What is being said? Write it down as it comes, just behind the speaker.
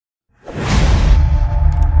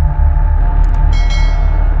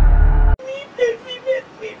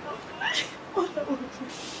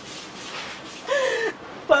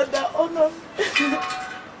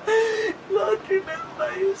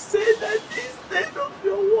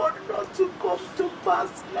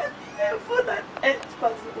pass. Let heaven and earth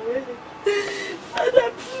pass away.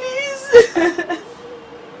 Father, please.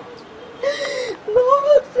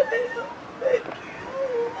 Lord, I beg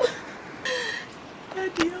you.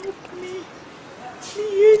 Daddy, help me.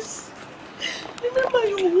 Please. Remember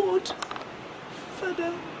your word.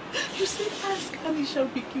 Father, you said, ask and it shall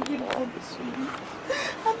be given unto you.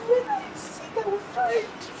 And when I seek, I will find,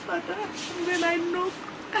 Father. And when I knock,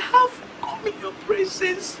 I have come in your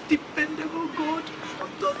presence, dependable God,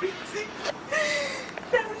 authority.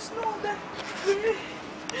 There is no other way.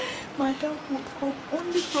 My help will come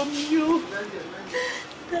only from you.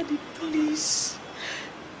 Daddy, please.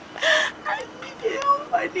 I need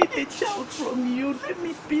help. I need a child from you. Let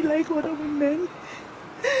me be like other women.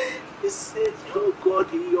 You said, oh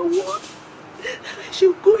God, in your word, that I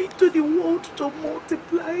should go into the world to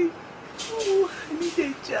multiply. Oh, I need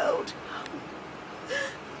a child.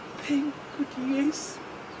 Thank good yes.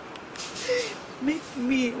 Make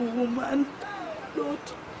me a woman, Lord.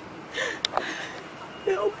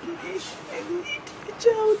 Help me. I need a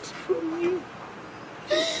child from you.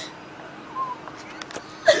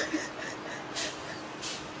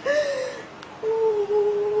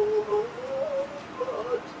 Oh,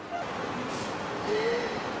 God.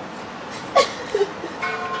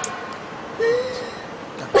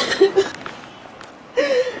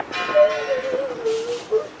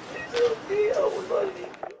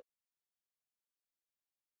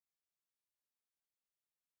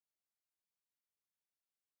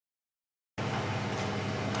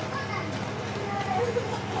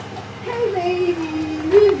 Hey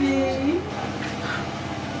baby,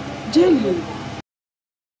 Jenny.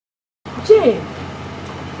 Jane,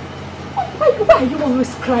 why are you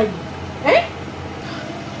always crying? Eh?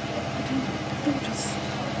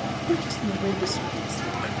 Don't just know when this is.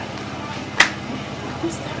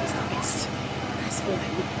 This time is the best. That's all I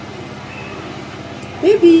need.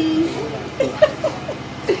 Baby.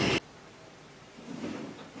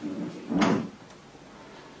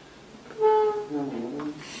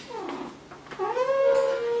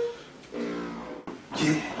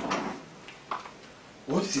 Yeah.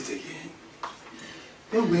 What is it again?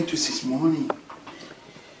 You're going to this morning.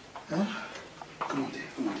 Huh? Come on there,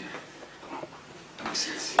 come on there. Come on. Let me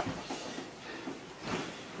sit.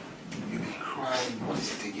 You've been crying. What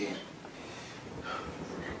is it again?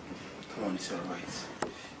 Come on, it's alright.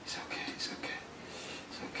 It's okay, it's okay.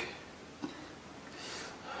 It's okay.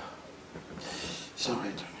 It's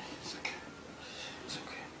alright, Tommy. It's okay. It's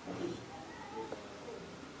okay.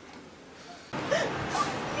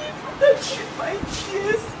 Forgive me my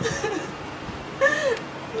tears.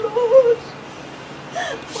 Lord,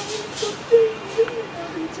 why are you so painful?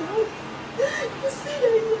 You see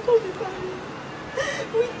that you will be married.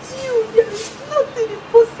 With you, there is nothing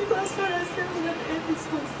impossible as far as heaven and earth is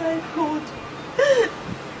concerned, God.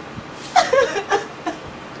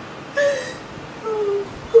 Oh,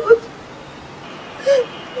 God.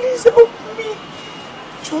 Please help me.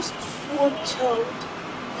 Just one child.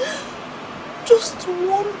 Just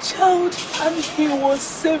one child, and he will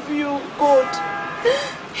save you, God.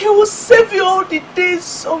 He will save you all the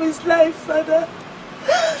days of his life, Father.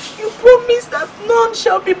 You promise that none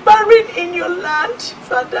shall be barren in your land,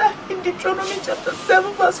 Father, in Deuteronomy chapter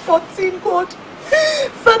 7 verse 14, God.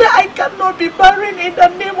 Father, I cannot be barren in the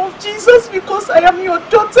name of Jesus because I am your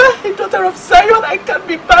daughter, a daughter of Zion. I can't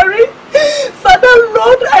be barren. Father,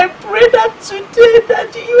 Lord, I pray that today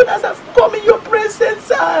that you as I've come in your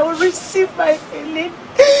presence, I will receive my healing.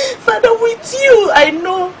 Father, with you, I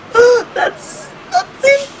know that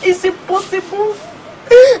nothing is impossible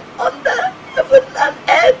under heaven and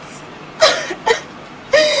earth.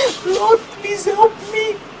 Lord, please help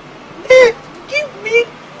me. Give me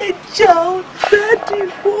a child, Daddy,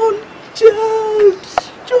 one child,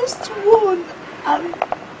 just one, and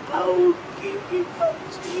I will give it back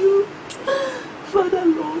to you. Father,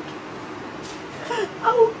 Lord,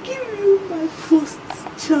 I will give you my first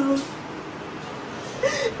child.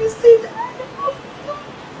 You said, I have not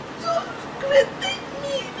so created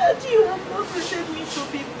me that you have not created me to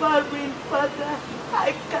be barren, Father.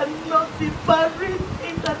 I cannot be barren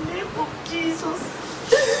in the name of Jesus.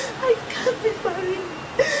 I can't be barren.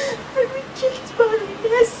 I reject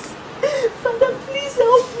barrenness. Father, please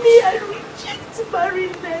help me. I reject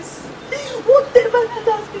barrenness. Whatever that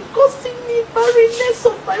has been causing me barrenness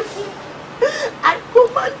of my womb, I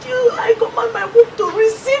command you, I command my womb to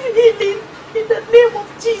receive healing in the name of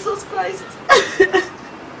Jesus Christ.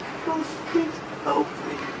 Lord, please help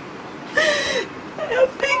me. I am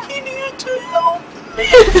begging you to help me.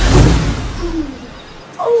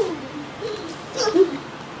 Oh.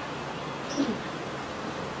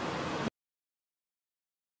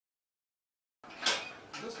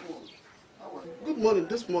 morning,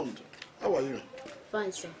 this month. How are you?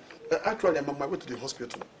 Fine, sir. Actually, I'm on my way to the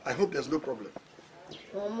hospital. I hope there's no problem.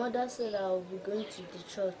 My mother said I will be going to the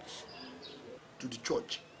church. To the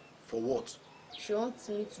church? For what? She wants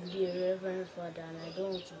me to be a reverend father, and I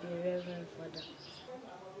don't want to be a reverend father.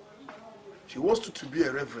 She wants you to be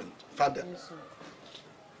a reverend father? Yes, sir.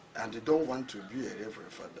 And they don't want to be a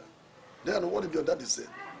reverend father. Then what did your daddy say?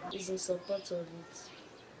 He's in support of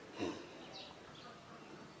it.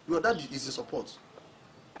 Your daddy is in support?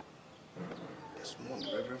 Desmond,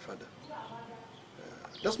 reverend father.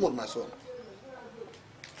 Desmond, my son.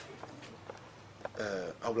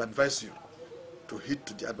 I will advise you to heed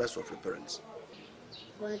to the advice of your parents.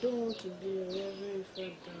 But I don't want to be a reverend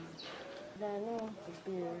father. I don't want to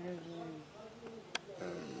be a reverend.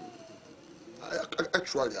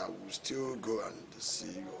 Actually, I will still go and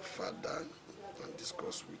see your father and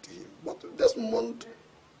discuss with him. But Desmond,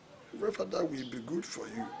 reverend father will be good for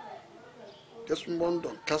you. Desmond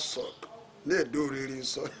on Kasok. Ne do really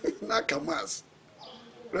so. Nakamas.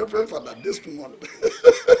 Reverend Father Desmond.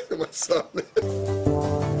 My son.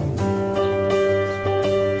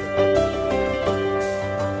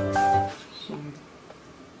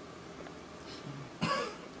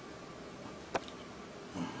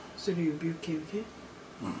 So you'll be okay, okay?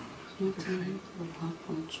 Nothing will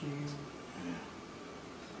happen to you. Yeah.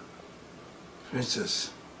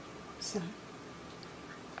 Princess. Sir?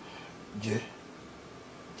 Jay?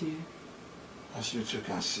 Dear? As you two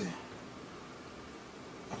can see,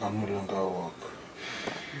 I can no longer work.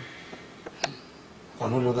 I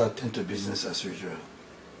can no longer attend to business as usual.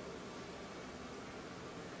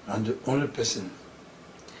 And the only person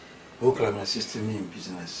who can assist me in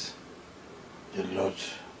business, the Lord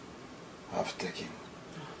have taken.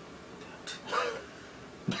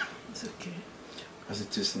 It's okay. As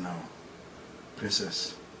it is now,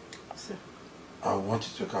 Princess, Sir? I want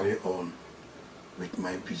you to carry on with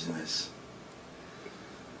my business.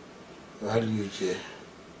 While you, Jay,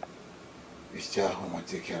 you stay at home and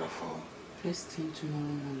take care of home. First thing tomorrow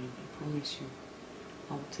morning, I promise you,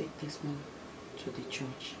 I will take this man to the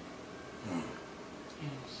church.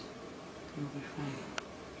 Yes, you'll be fine.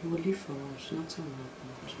 You will live for us, nothing will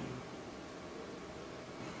happen to you.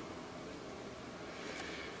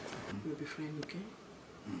 You'll be fine, okay?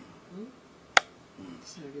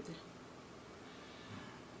 Sorry, there.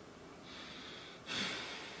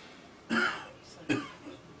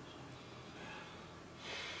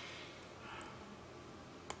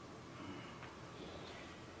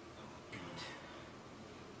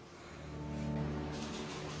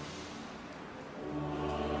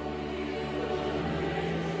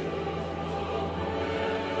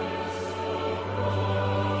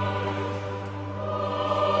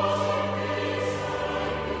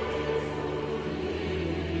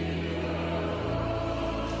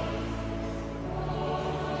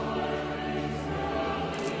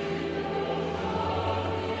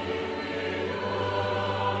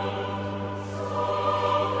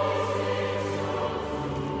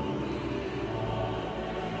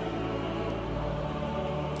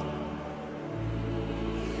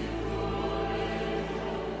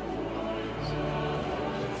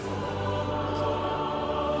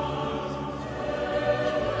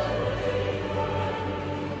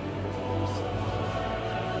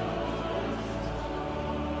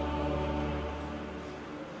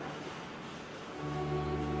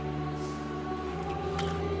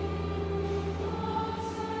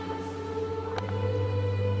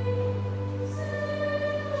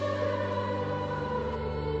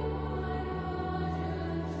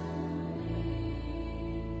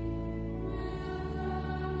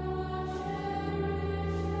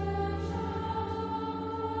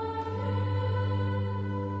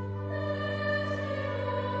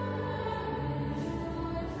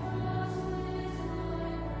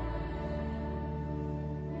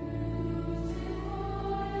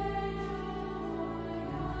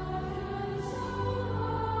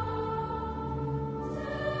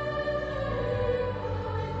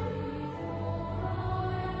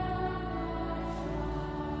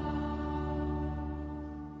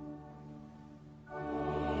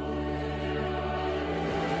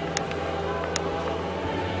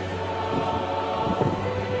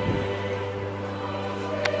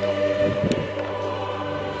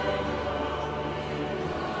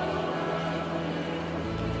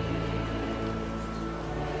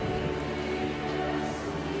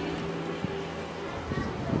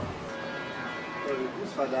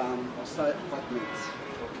 Outside apartments.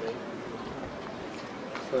 Okay.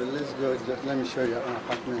 So let's go. Just let me show you our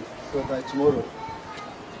apartment. So by tomorrow,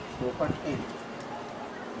 we'll pack in.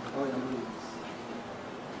 All your money.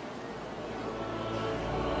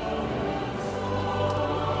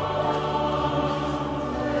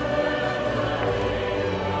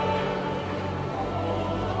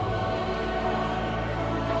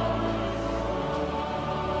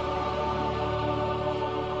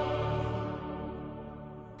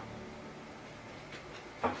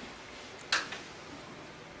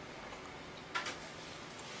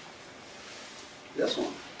 This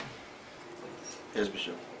one. Yes,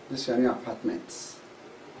 Bishop. This is your new apartment.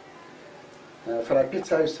 Father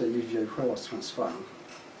Peter used to live here before he was transferred.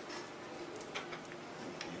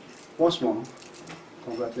 Once more,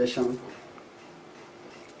 congratulations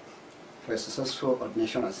for a successful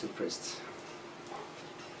ordination as a priest.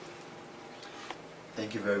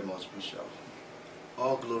 Thank you very much, Bishop.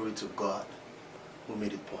 All glory to God who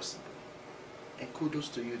made it possible. And kudos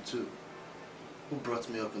to you too, who brought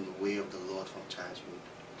me up in the way of the Lord from childhood.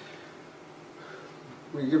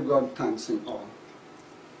 We give God thanks in all.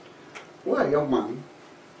 Well, young man,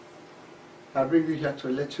 I bring you here to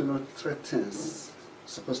let you know 3 things you're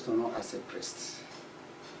supposed to know as a priest.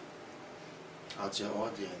 At your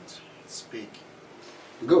audience, speak.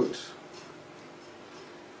 Good.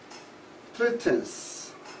 3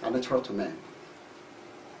 things are natural to men.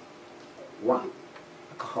 1,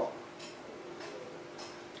 alcohol.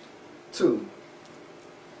 2,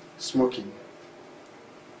 smoking.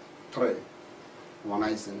 3,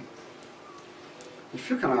 womanizing. If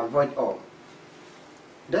you can avoid all,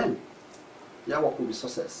 then your work will be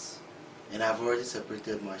success. And I've already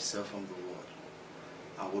separated myself from the world.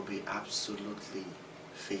 I will be absolutely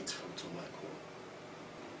faithful to my call.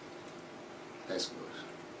 That's good.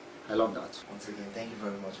 I love that. Once again, thank you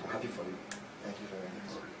very much. I'm happy for you. Thank you very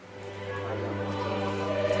much.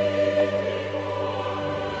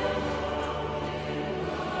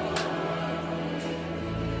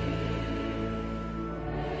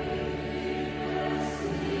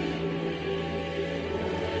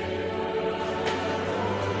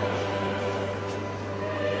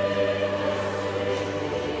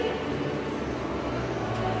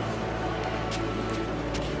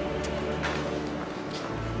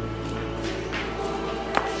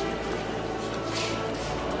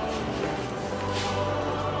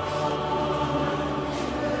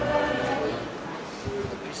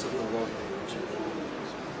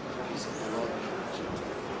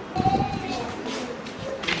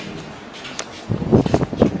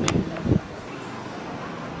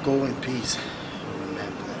 Go in peace.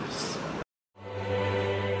 Remember this.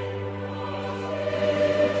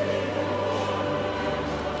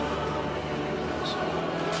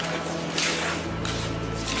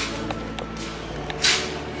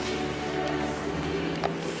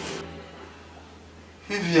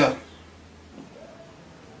 Vivian.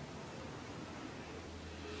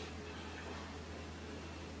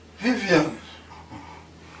 Vivian.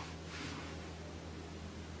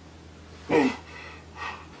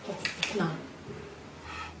 Now.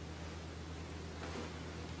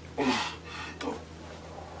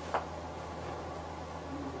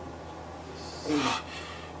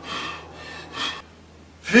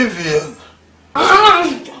 Vivian.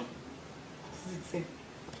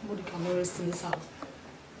 Somebody cannot rest in this house.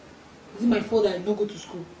 Is it my fault that I don't go to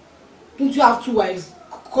school? Don't you have 2 wives?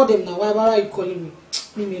 Call them now. Why are you calling me?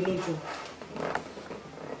 Leave me alone, Joe.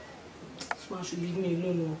 This man should leave me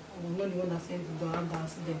alone. I'm not the one that sent the have the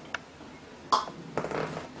accident.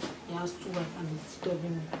 He has 2 wives and he's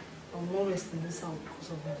disturbing me. I will not rest in this house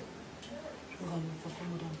because of him. I'm going to look for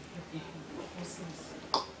somebody and help him. What's this?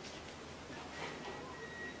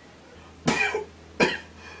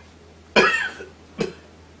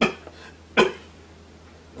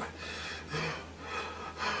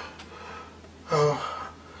 Oh,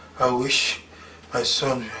 I wish my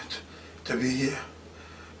son to be here.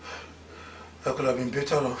 I could have been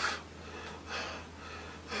better off.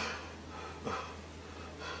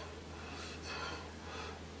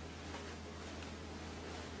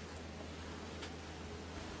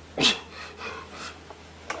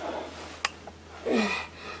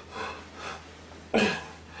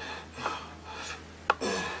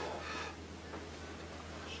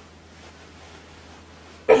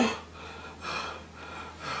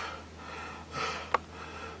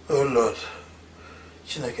 Oh Lord,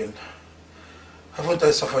 Chineke, haven't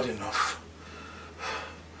I suffered enough?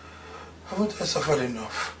 Haven't I suffered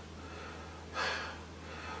enough?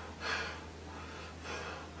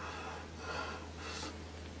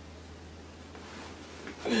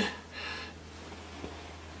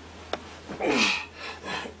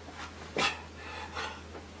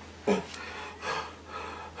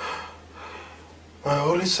 My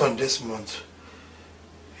only son this month,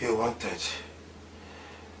 you wanted.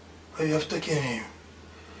 But you have taken him.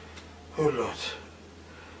 Oh Lord,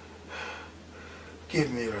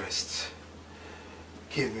 give me rest.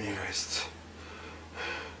 Give me rest.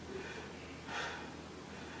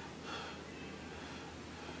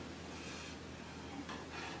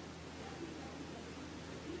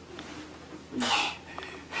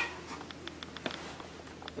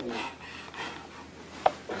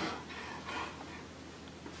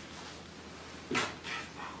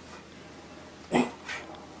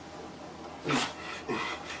 Thank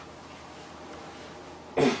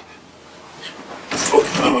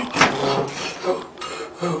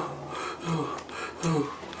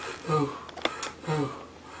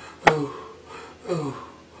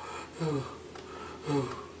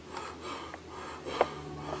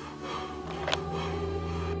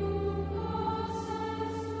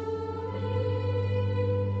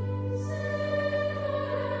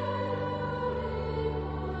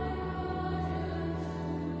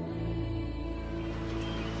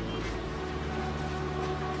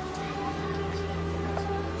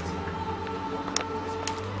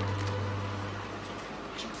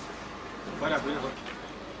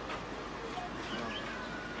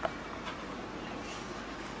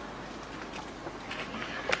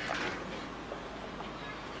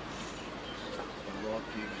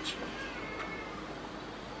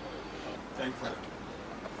you.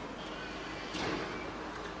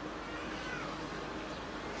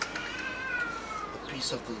 The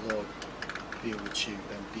peace of the Lord be with you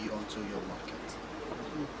and be unto your market.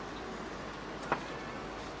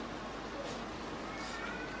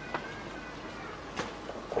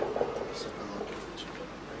 Peace of the Lord be with you.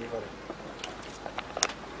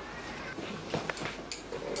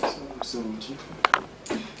 So much.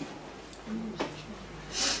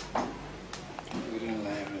 We didn't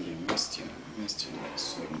lie, I really missed you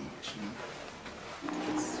so much.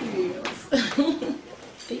 Serious?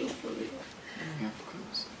 Are you for real? Yeah, of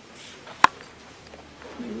course.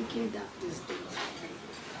 You're looking dark these days.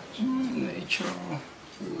 Nature.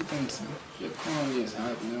 Your economy is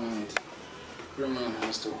hard now. Every man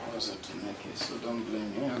has to hustle to make it, so don't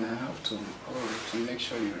blame me. And I have to hurry to make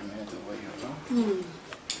sure you remain the way you are.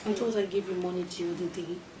 I thought I gave you money the other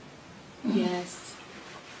day. Yes.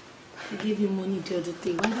 I gave you money the other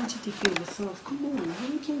day. Why don't you take care of yourself? Come on,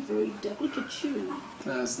 you're looking very dark. Look at you.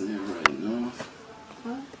 That's never enough.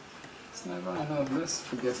 What? It's never enough. Let's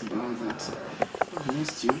forget about that. I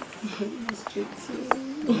missed you. I missed you too.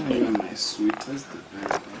 Oh, you're my sweetest, the very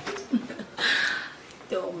best.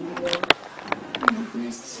 Don't worry. I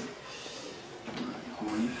missed my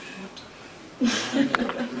honey.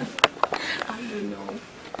 I don't know.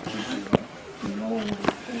 No.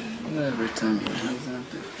 Every time you do that,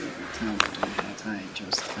 every time you do that, I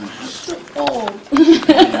just can't. Oh.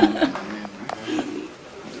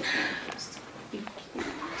 The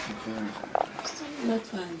very best. That's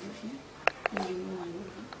why I love you. And you know I love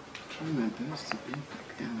you. Try my best to be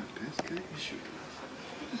yeah, my best guy. You should love.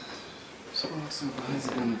 So how's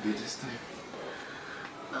it gonna be this time?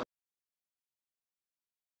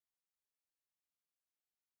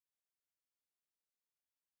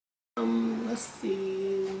 Let's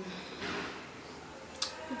see.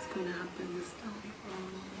 What's gonna happen this time?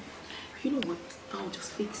 You know what? I'll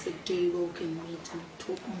just fix a day where we can meet and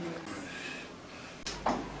talk more.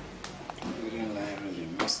 We didn't lie, I really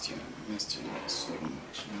missed you so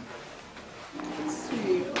much.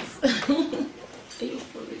 Serious? Are you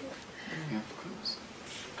for real? Yeah, of course.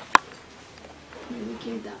 You're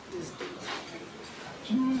looking dark these days.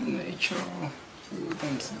 Nature.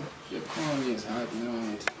 Your economy is hard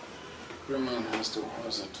now. Every man has to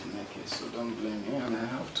hustle to make it, so don't blame me. And I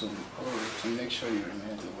have to hurry to make sure you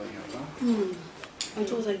remain the way you are. I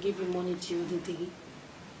thought I gave you money the other day.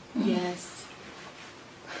 Yes.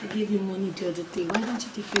 I gave you money the other day. Why don't you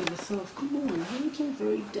take care of yourself? Come on, you're looking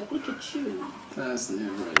very dark. Look at you. That's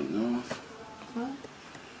never enough. What?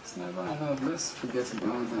 It's never enough. Let's forget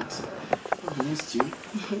about that. I missed you. I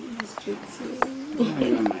missed you too. Oh,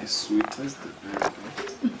 you're my sweetest, the very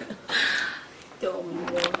best. Don't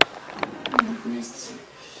worry. I missed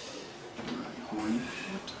my honey.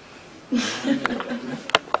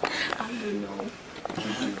 I don't know.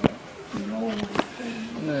 No.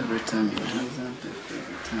 Every time you do that,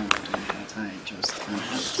 every time you do that, I just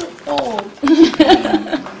can't. Oh.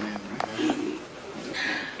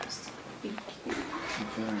 The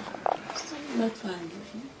very best. That's why I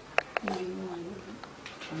love you. And you know I love you.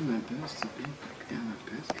 Try my best to be yeah, my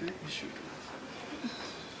best guy. You should love.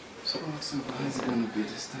 So how's it gonna be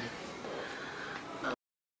this time?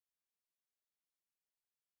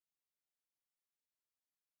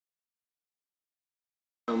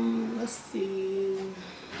 Let's see.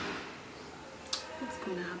 What's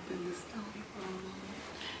gonna happen this time?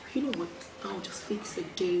 You know what? I'll just fix a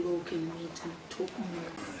day where we can meet and talk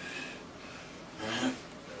more.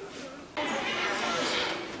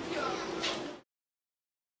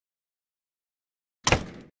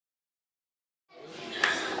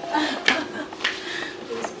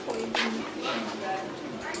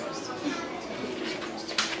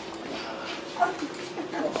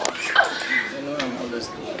 You know I'm always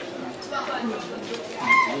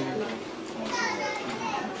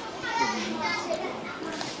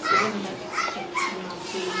don't like expecting now,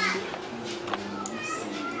 baby.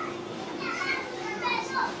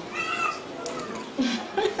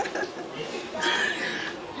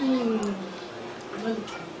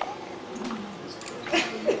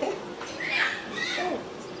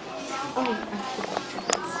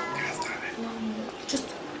 Just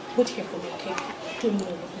wait here for me, okay? Don't move.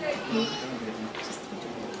 Okay? Just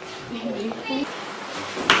wait.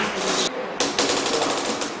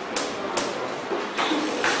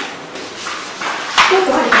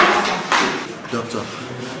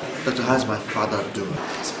 Doctor, how's my father doing?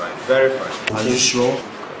 It's fine, very fine. Are you sure? Of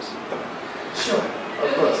course. Sure,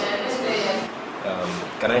 of course.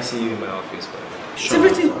 Can I see you in my office, by the way? Sure.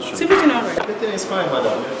 Is everything alright? Everything is fine,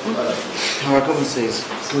 madam. Our government says,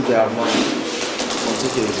 through their money, I'll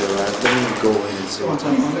take it easy, alright? Let me go in and see what's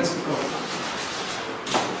happening. Let's go.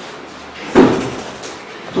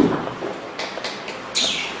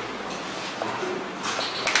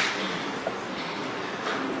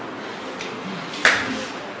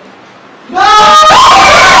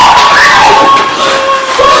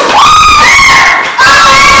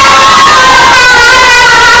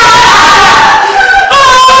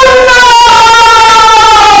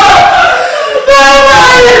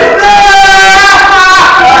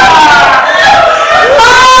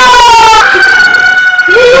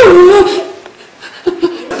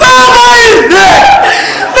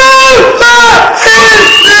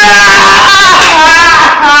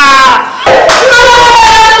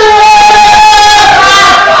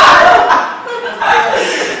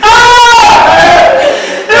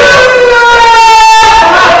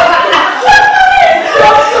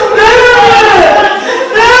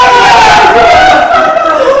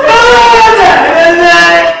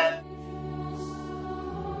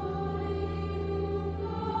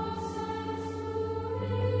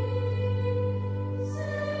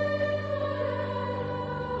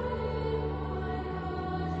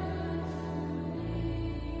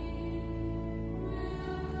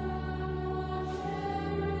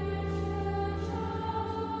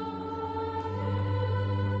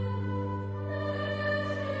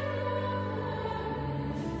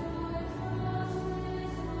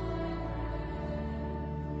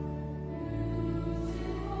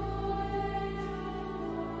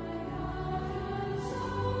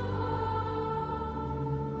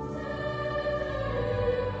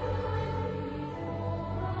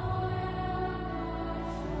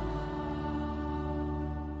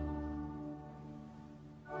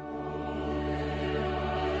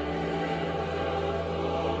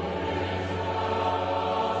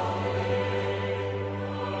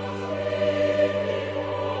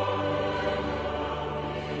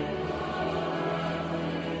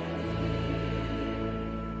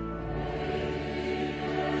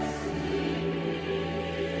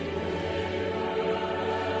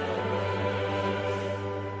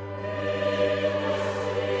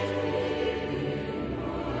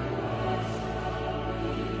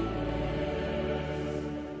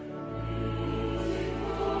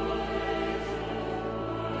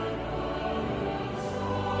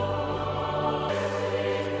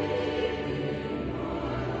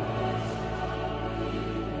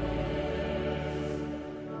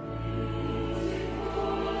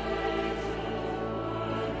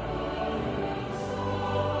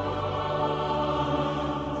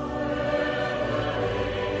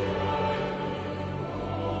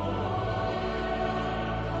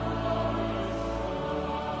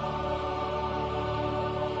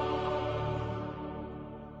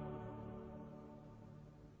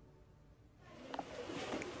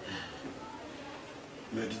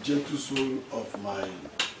 May the gentle soul of my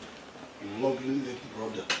lovely late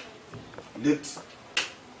brother, late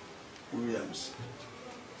Williams,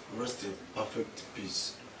 rest in perfect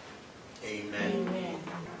peace. Amen.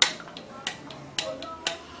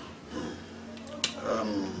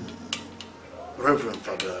 Reverend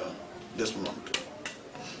Father Desmond.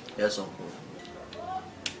 Yes, Uncle.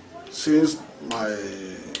 Since my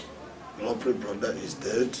lovely brother is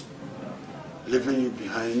dead, leaving you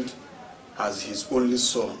behind as his only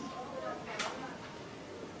son,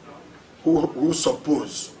 who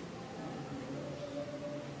supposed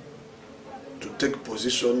to take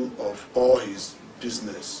possession of all his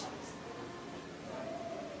business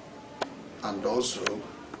and also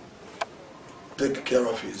take care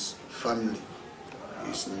of his family,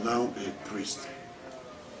 is now a priest.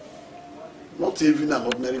 Not even an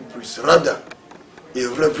ordinary priest, rather a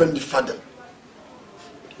reverend father.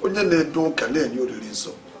 Onye na-edo ka na-enye oriri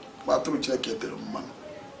nsọ, ma atụrụ Chineke tere mmanụ.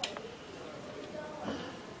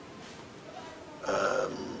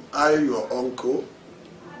 I, your uncle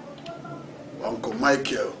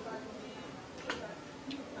Michael,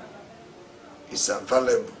 is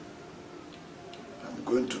available, I'm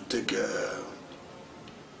going to take a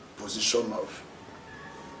position of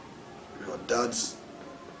your dad's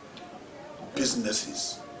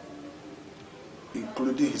businesses,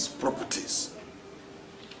 including his properties,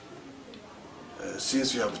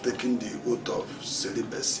 since you have taken the oath of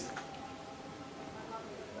celibacy.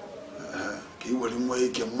 He will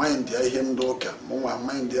make a mind the him doka, Mama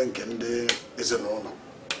mind the Kende is an honor.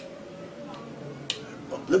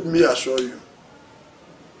 But let me assure you,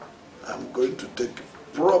 I'm going to take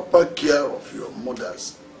proper care of your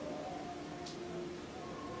mothers.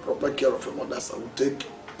 Proper care of your mothers. I will take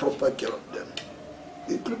proper care of them,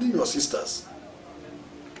 including your sisters.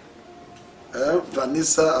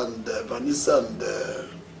 Vanessa and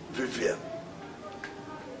Vivian.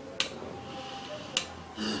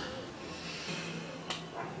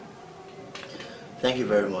 Thank you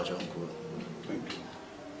very much, Uncle. Thank you.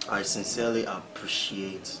 I sincerely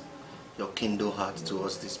appreciate your kindle heart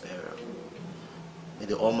towards this burial. May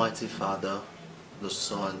the Almighty Father, the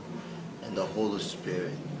Son, and the Holy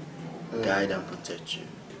Spirit guide and protect you.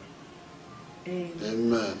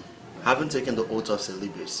 Amen. Having taken the oath of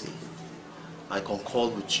celibacy, I concur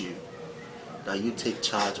with you that you take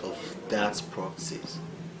charge of Dad's properties.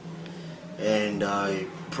 And I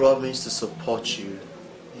promise to support you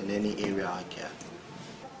in any area I can.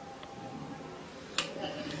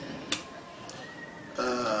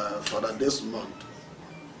 Father, this month,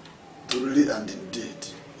 truly and indeed,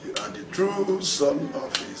 you are the true son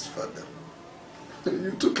of his father.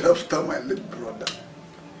 You took after my late brother.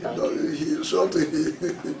 He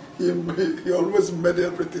always made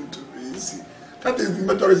everything to be easy. That is the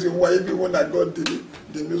major reason why even when I got the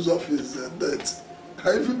news of his death,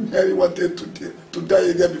 I even heard he wanted to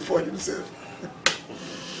die again before himself.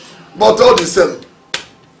 But all the same,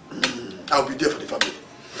 I'll be there for the family.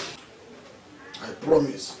 I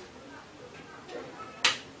promise.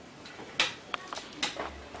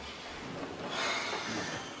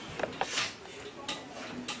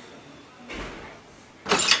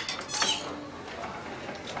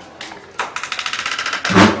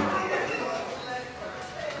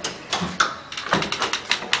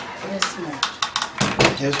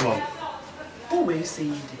 Yes, Mom. What were you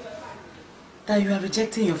saying there? That you are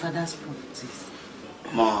rejecting your father's properties?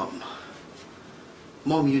 Mom,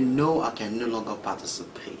 you know I can no longer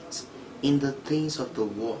participate in the things of the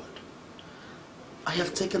world. I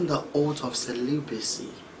have taken the oath of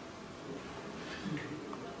celibacy.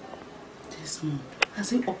 Desmond,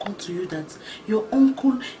 has it occurred to you that your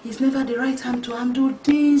uncle is never the right hand to handle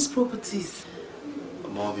these properties?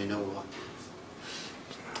 Mom, you know what?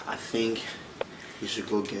 I think you should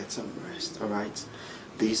go get some rest, alright?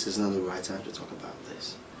 This is not the right time to talk about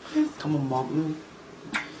this. Yes. Come on, Mom.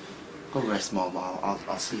 Go rest, Mom.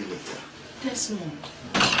 I'll see you later. Desmond.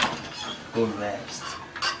 Go rest.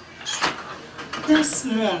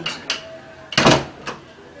 Desmond.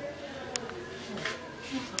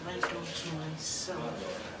 What have I done to myself?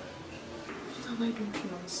 What have I done to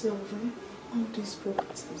myself, eh? All these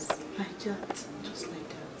properties, like that, just like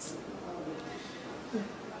that. Yeah.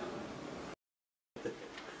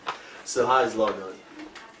 So how is London?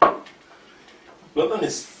 London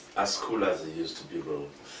is as cool as it used to be, bro.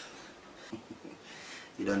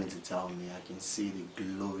 You don't need to tell me. I can see the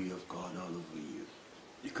glory of God all over you.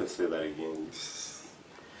 You can say that again.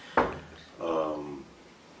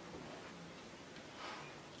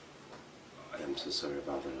 I am so sorry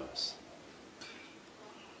about the loss.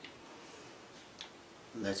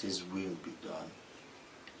 Let His will be done.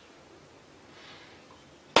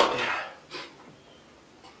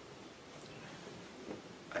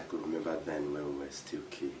 I could remember then when we were still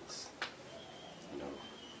kids. You know,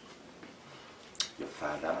 your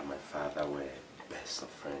father and my father were best of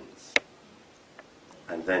friends.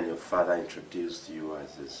 And then your father introduced you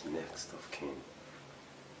as his next of kin.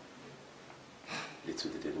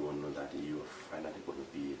 Little did anyone know that you were finally going to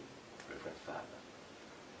be Reverend Father.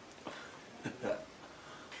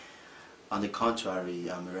 On the contrary,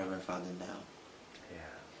 I'm a Reverend Father now.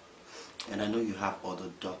 Yeah. And I know you have other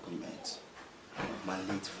documents of my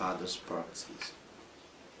late father's properties.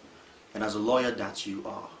 And as a lawyer that you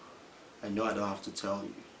are, I know I don't have to tell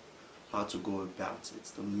you how to go about it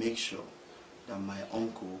to make sure that my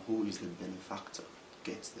uncle, who is the benefactor,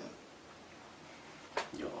 gets them.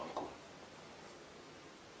 Your uncle.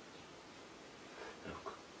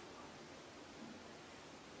 Look.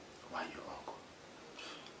 Why your uncle?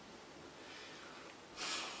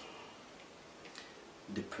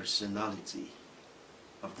 The personality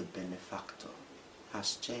of the benefactor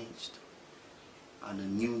has changed and a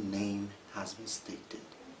new name has been stated,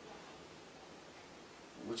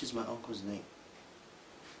 which is my uncle's name.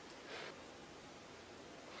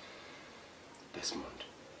 Desmond,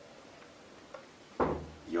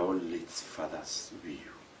 your late father's will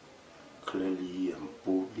clearly and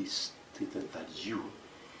boldly stated that you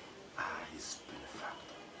are his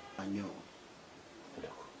benefactor. I know.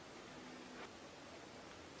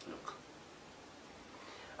 Look,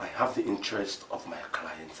 I have the interest of my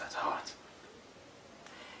clients at heart,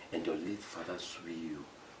 and your late father's will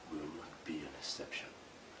not be an exception.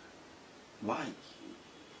 Why?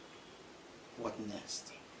 What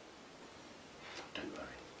next? Don't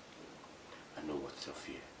worry. I know what's your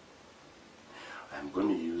fear. I'm going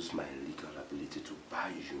to use my legal ability to buy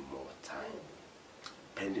you more time,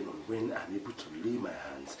 depending on when I'm able to lay my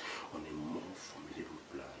hands on a more formidable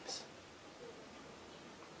plans.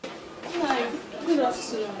 Hi, good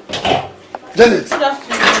afternoon. Janet, Good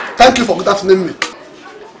afternoon. thank you for good afternoon me.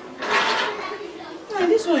 Hi,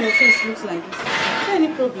 this one your face looks like this. Is there any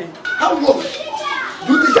problem? How long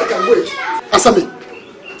do you think I can wait? Answer me.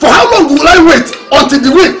 For how long will I wait until the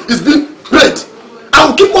will is being read? I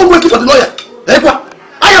will keep on waiting for the lawyer.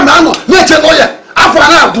 I am a lawyer.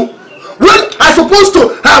 When I'm supposed to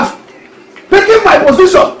have taken my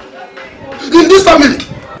position in this family,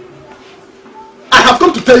 I have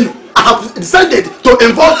come to tell you, I have decided to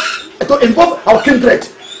involve our kindred.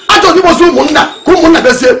 I thought you was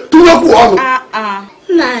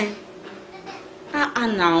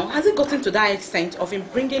now, has it gotten to that extent of him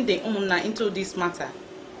bringing the Umuna into this matter?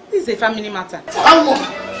 This is a family matter. For how long?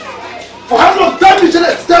 For how long? Tell me,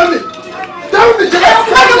 Janet. Tell me. Tell me, Janet.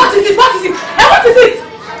 Hey, what is it? What is it? Hey, what is it?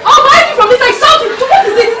 I'm hiding from this. I shouted. What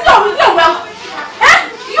is it? Is it well? Eh?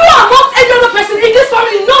 You are not any other person in this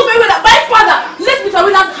family knows very well that my father, let me tell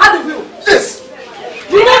you, has had a will. Yes.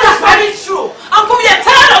 You know that's very true. I'm going to get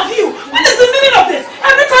tired of you. What is the meaning of this?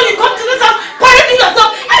 Every time you come to this house, parading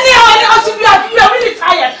yourself, anyhow, you are really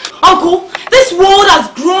tired. Uncle, this world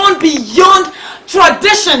has grown beyond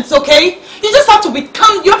traditions, okay? You just have to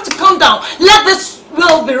you have to calm down. Let this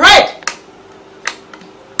will be read.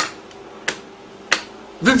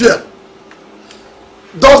 Vivian,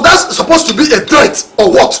 does that supposed to be a threat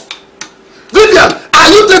or what? Vivian, are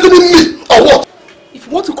you threatening me or what? If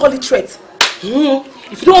you want to call it threat, if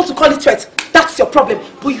you don't want to call it threat, that's your problem.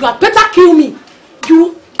 But you had better kill me.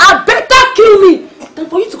 You had better kill me than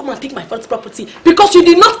for you to come and take my father's property because you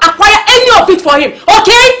did not acquire any of it for him.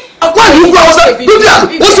 Okay? Why you go outside?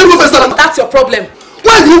 Vivian, what's your offense? That's your problem.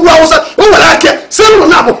 Why you go outside? Who will I care? Say no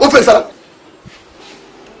now, offense.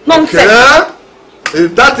 Nonsense. Okay.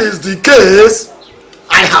 If that is the case,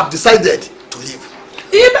 I have decided to leave.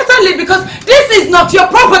 You better leave because this is not your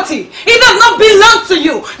property. It does not belong to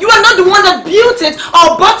you. You are not the one that built it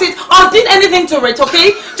or bought it or did anything to it,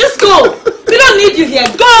 okay? Just go. We don't need you here.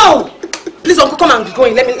 Go. Please, Uncle, come and be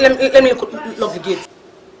going. Let me lock the gate.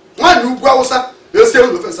 Why you go outside? You say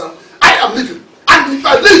no offense. I am leaving. And if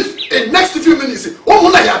I leave in next few minutes,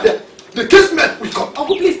 the caseman will come.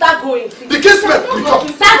 Uncle, please start going. Please. The caseman will come.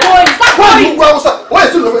 Start going. Start Why going. you go outside? Why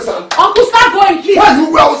is it no offense? Uncle, start going, please. Why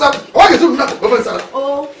you go outside? Why is it no offense?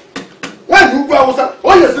 Oh. Why you go outside?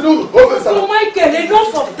 Why is it no offense? Oh, Michael,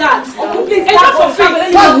 enough of that. Uncle, please Enough start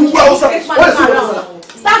going. Why you go outside? Why is it no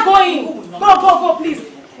offense? Start going. Go, please.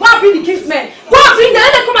 Go and bring the kingsmen. Go and bring them.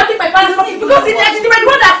 Let them come and take my father's property because they were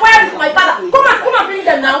the one that acquired it for my father. Come and bring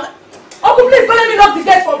them now. Uncle, please go let me lock the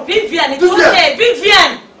gate for Vivian. It's okay.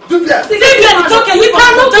 Vivian, it's okay. You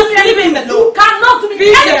cannot just leave him alone. You cannot do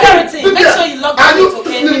anything. Make sure you lock the gate,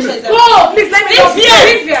 okay? Make sure it's okay. Go, please let me lock the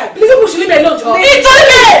gate. Vivian, please you should leave me alone. It's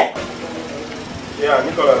okay. Yeah,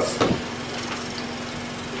 Nicholas.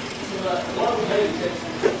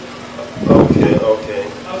 Okay.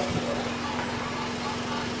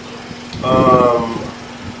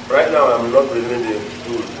 Right now I'm not really in the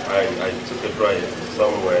mood. I took a drive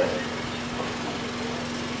somewhere.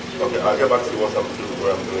 Okay, I'll get back to you once I'm through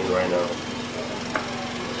what I'm doing right now.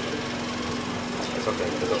 It's okay.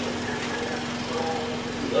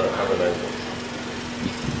 Alright, have a nice day.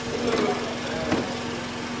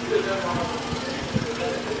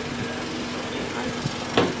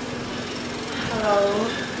 Hello.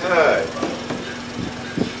 Hi.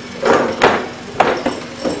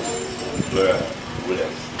 Laura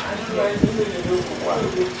Williams. Wow.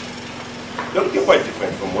 You're looking quite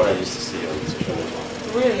different from what I used to see on social media.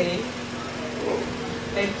 Really? Oh.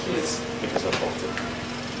 Thank you. Please make yourself comfortable.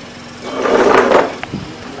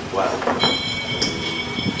 Wow.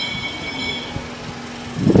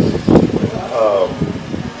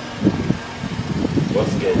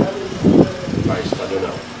 Once again, I started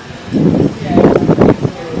now.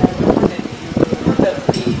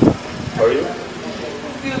 For you?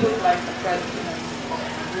 Still look like the president.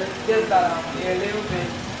 Just that I'm a little bit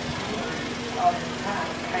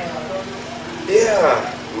kind of. Yeah.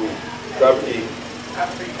 Grab E.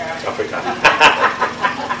 Africa.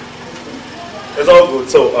 It's all good.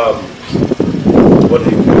 So, what do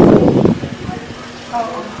you go for?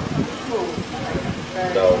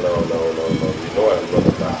 No. You know I'm not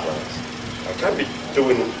at that class. I can't be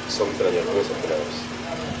doing something and you're doing something else.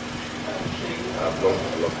 I'd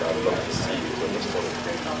love to see you.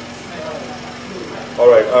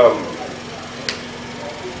 Alright,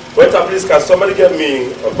 waiter, please, can somebody get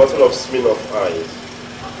me a bottle of Smirnoff Ice?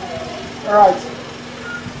 Alright.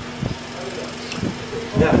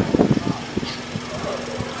 Yeah.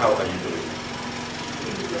 How are you doing?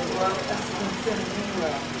 Well, that's concerning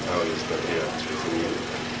well. How is the year treating you?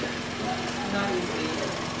 Not easy.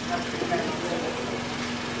 Africa.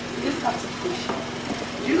 You just have to push it.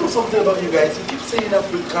 You know something about you guys? You keep saying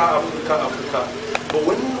Africa. But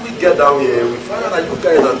when we get down here, we find out that you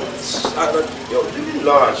guys you're living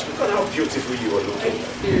large. Look at how beautiful you are looking.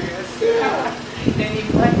 Serious? Yeah. Then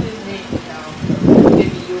imagine me, in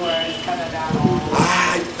the US, Canada.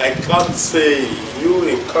 I can't say you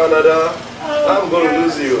in Canada. I'm going to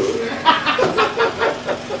lose you.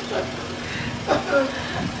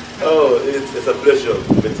 Oh, it's a pleasure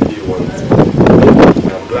meeting you once.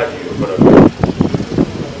 I'm glad you're going to be.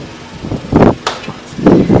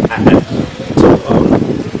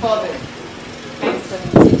 Father, paid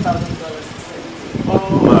 $17,000. Oh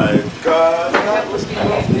my God. That was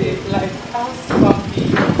beautiful. Like, how swampy.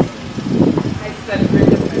 I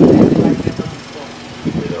celebrated my birthday like never before.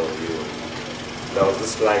 You know, there was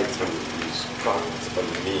this light you struck on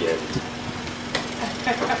me, and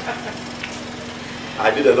I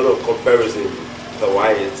did a lot of comparison to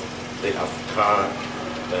why they have car,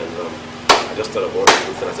 and I just thought about it,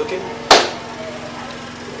 and I said, okay.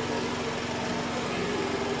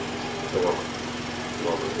 You're welcome.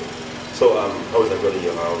 So, how is everybody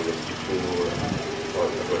around the people? How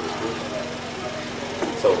is everybody school?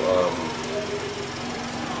 So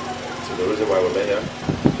the reason why we're here,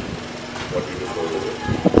 what do you do for a living?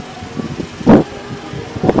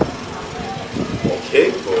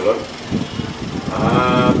 Okay, hold on.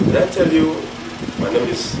 Did I tell you my name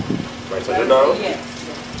is Right now? Yes.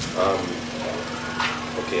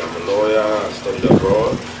 Okay, I'm a lawyer, I studied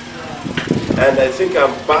abroad. And I think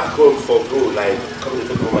I'm back home for good, like coming to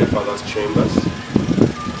take over my father's chambers.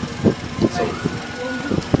 So,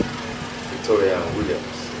 Victoria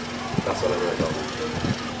Williams, that's what I read about.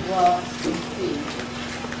 Well, you see,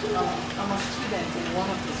 I'm a student in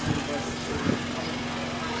one of these universities.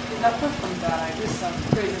 And apart from that, I do some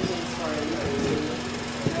crazy things for a living.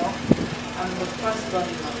 You know, I'm the first born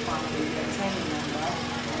in my family, a 10 member,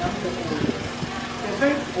 and I'm the oldest. They're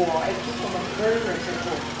very poor. I came from a very wretched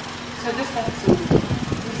home. So I just have to do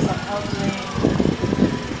some housing,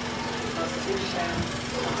 prostitution.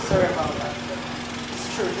 I'm sorry about that. It's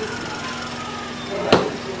true, this is I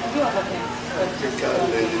do other things, but just I can't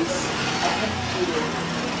do it.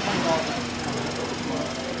 I'm not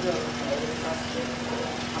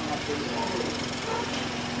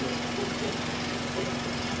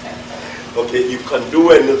Okay, you can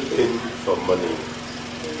do anything for money.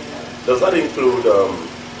 Does that include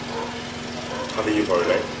having you for a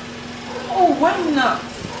night? Oh, why not?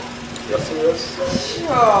 You're serious? Sure.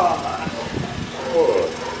 Oh.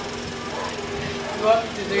 You want me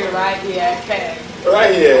to do it right here, Ken?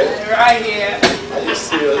 Right here? Right here. Are you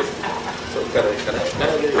serious? So can I get this?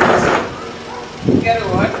 Get a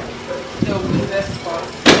what? No, business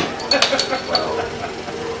course. Wow.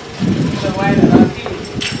 So why not you?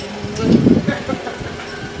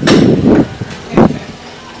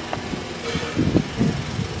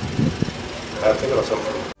 I'm thinking of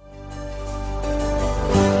something.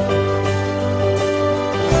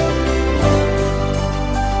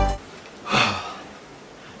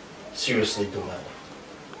 Seriously, Duman,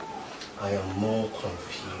 I am more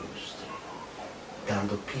confused than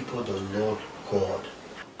the people the Lord God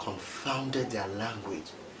confounded their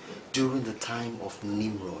language during the time of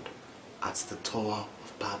Nimrod at the Tower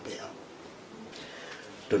of Babel.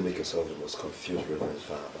 Don't make yourself the most confused, Reverend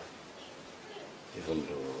Father, even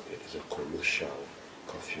though it is a colossal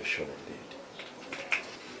confusion indeed.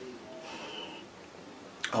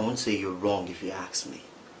 I won't say you're wrong if you ask me,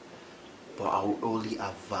 but I will only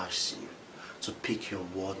advise you to pick your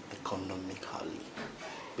word economically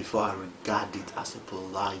before I regard it as a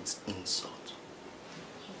polite insult.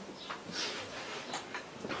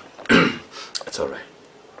 It's alright.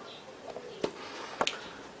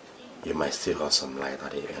 You might still have some light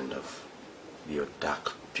at the end of your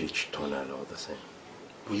dark pitch tunnel all the same.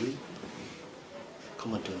 Really?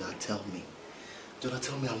 Come on, do not tell me. Do not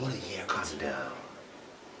tell me, I want to hear. Calm down.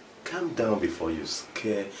 Calm down before you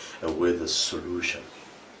scare away the solution.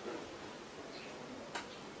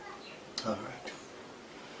 Alright.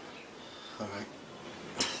 Alright.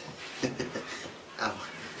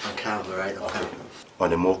 I'm calm, alright? I'm calm.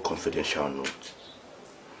 On a more confidential note,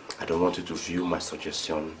 I don't want you to view my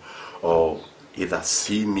suggestion or either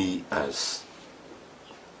see me as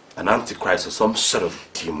an antichrist or some sort of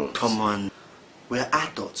demon. Come on. We're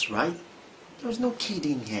adults, right? There's no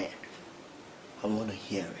kidding here. I want to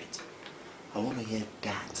hear it. I want to hear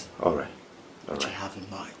that. Alright. What you have in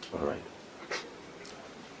mind. Alright.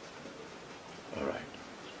 Alright.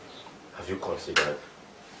 Have you considered?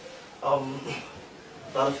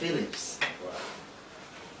 Father Phillips.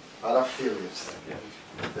 Father Phillips.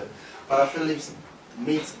 Father Phillips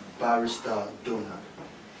meets Barrister Donald,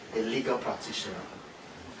 a legal practitioner.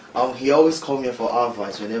 He always comes here for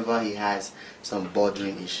advice whenever he has some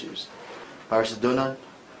bordering issues. Barrister Donald,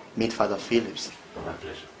 meet Father Phillips. My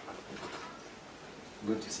pleasure.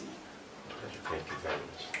 Good to see you. Thank you very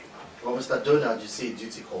much. Well, Mr. Donald, you see a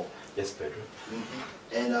duty call. Yes, Pedro.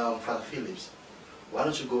 And Father Phillips, why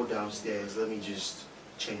don't you go downstairs? Let me just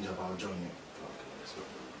change up our journey. Okay, let's go.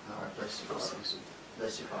 Alright, bless you, Father.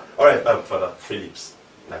 Bless you, Father. Alright, Father Phillips.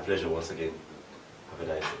 My pleasure once again. Have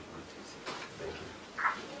a nice day. Thank you.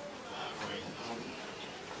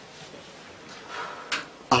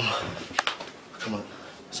 Come on.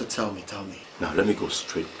 So tell me. Now let me go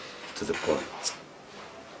straight to the point.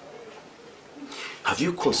 Have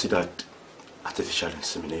you considered artificial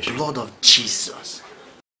insemination? Blood of Jesus.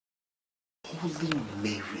 Holy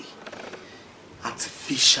Mary.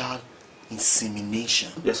 Artificial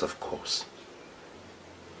insemination. Yes, of course.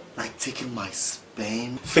 Like taking my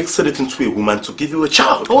sperm. Fixing it into a woman to give you a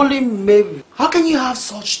child. Holy Mary. How can you have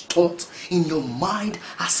such thoughts in your mind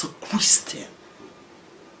as a Christian?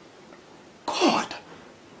 God,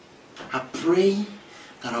 I pray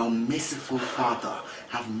that our merciful Father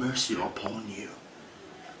have mercy upon you.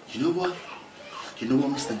 You know what?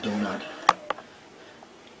 Mr. Donald?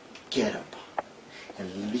 Get up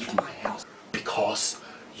and leave my house because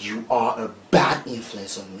you are a bad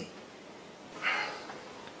influence on me.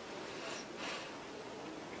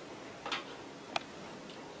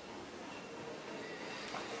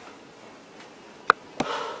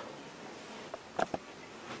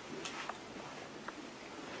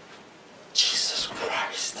 Jesus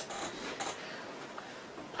Christ.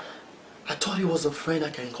 I thought he was a friend I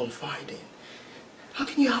can confide in. How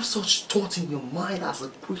can you have such thoughts in your mind as a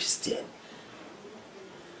Christian?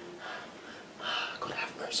 God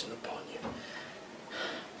have mercy upon you.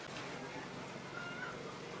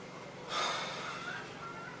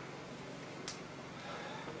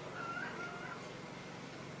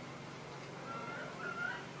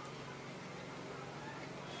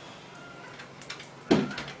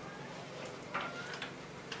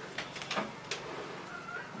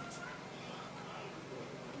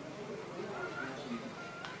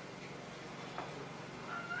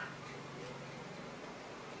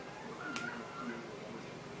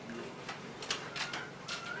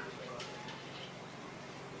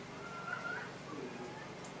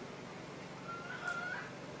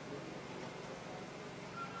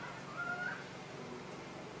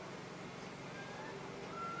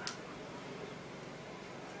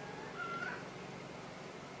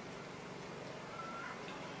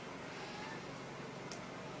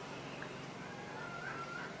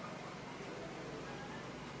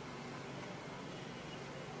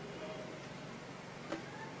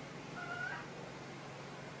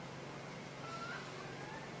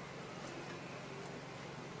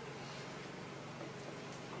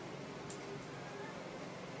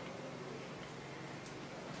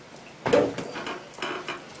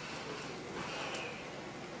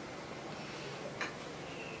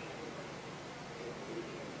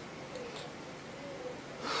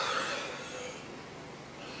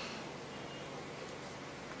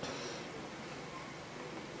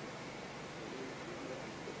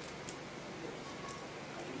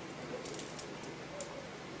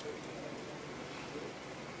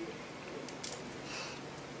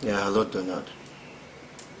 Yeah, hello, Donald.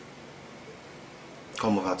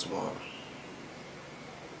 Come over tomorrow.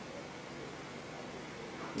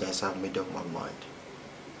 Yes, I've made up my mind.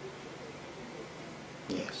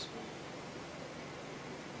 Yes.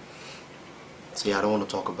 See, I don't want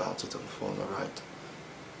to talk about it on the phone, alright?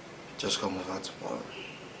 Just come over tomorrow.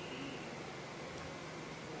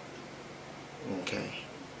 Okay.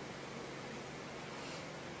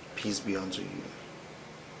 Peace be unto you.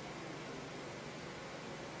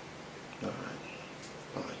 Alright.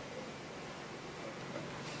 Bye.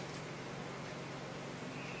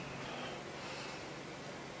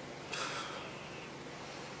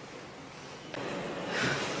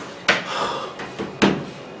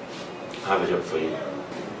 I have a job for you.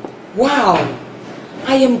 Wow.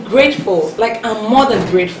 I am grateful. Like, I'm more than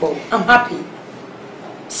grateful. I'm happy.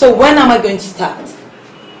 So when am I going to start?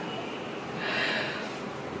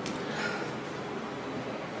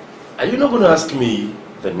 Are you not going to ask me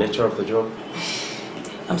the nature of the job?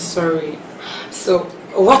 I'm sorry. So,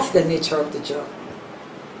 what's the nature of the job?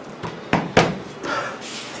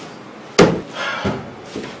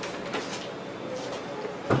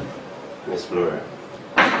 Miss Gloria.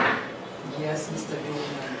 Yes, Mr.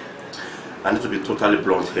 Goldman. I need to be totally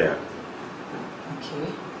blunt here.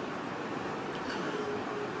 Okay.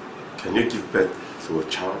 Can you give birth to a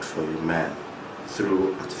child for a man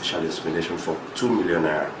through artificial insemination for 2 million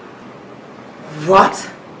naira? What?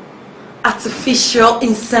 Artificial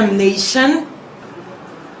insemination?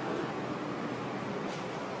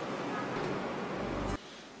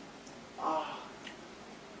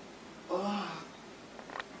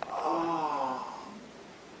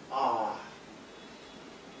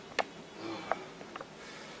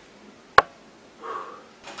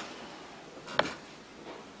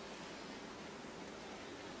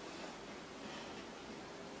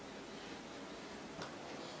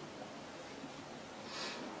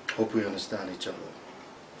 Hope we understand each other.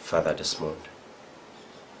 Father Desmond,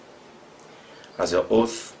 as your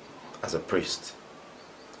oath as a priest,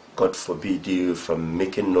 God forbid you from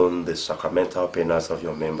making known the sacramental penance of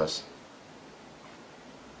your members.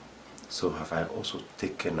 So have I also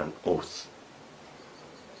taken an oath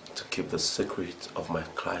to keep the secret of my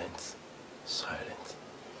clients silent.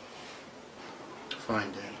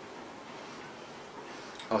 Fine then.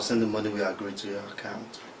 I'll send the money we agreed to your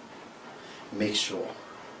account. Make sure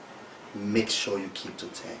you keep to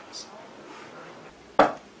terms.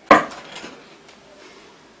 Don't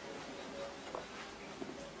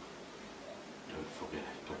forget I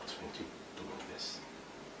talked to you doing this.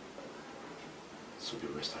 So be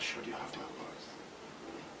rest assured you have my words.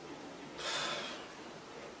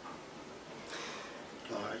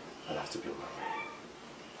 Alright. I'll have to be on my way.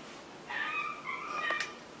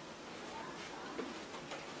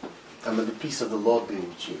 And may the peace of the Lord be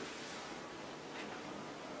with you.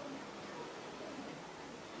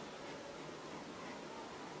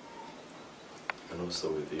 And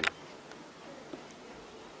also with you.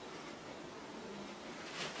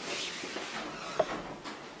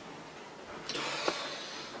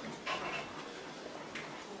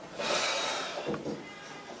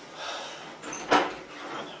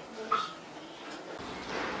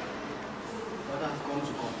 Father, I've come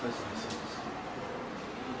to confess my sins.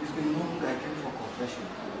 It's been long I came for confession.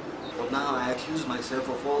 But now I accuse myself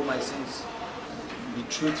of all my sins. Be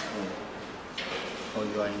truthful, or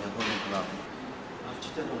you are in a holy ground. I've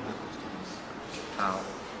cheated on my customers. How?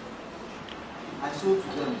 I sold to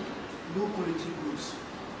them low quality goods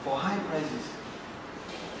for high prices.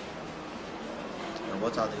 And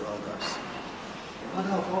what are the others?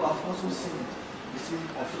 Father of all, I've also sinned the sin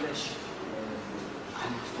of flesh. I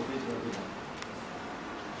masturbate every day.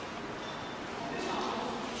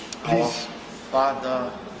 Our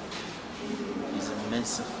Father is a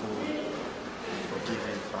merciful and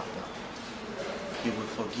forgiving Father. He will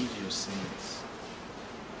forgive your sins.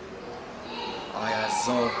 I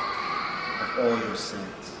absolve of all your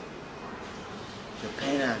sins. Your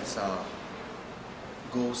penance are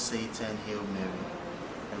go Satan, Hail Mary,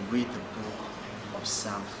 and read the book of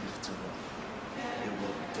Psalm 51. It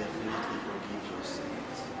will definitely forgive your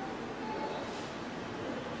sins.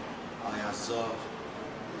 I absolve of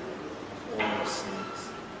all your sins.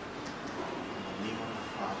 In the name of the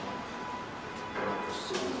Father, and of the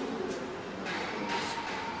Son, and of the Holy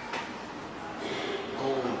Spirit. Go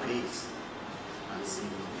in peace and see me.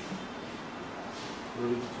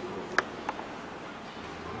 Glory to God.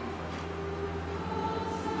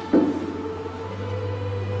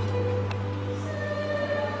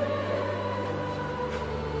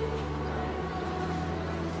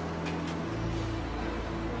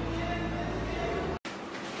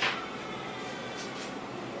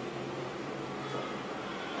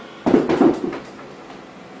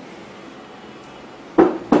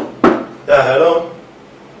 Yeah, hello?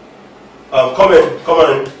 Come in.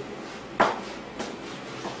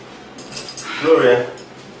 Gloria,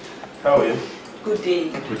 how are you? Good day.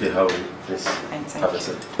 Good day, how are you? Please, Thank have a you.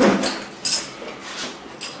 seat.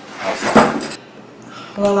 How's that?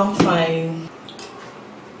 Well, I'm fine.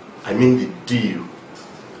 I mean the deal.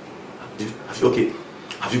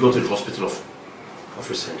 Have you gone to the hospital of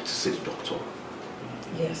recent to see the doctor?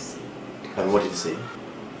 Yes. And what did he say?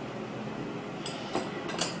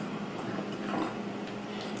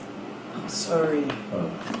 I'm sorry.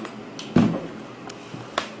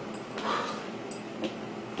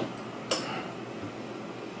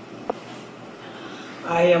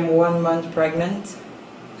 I am 1 month pregnant.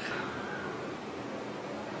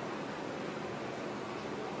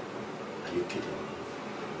 Are you kidding?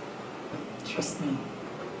 Trust me.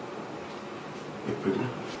 You're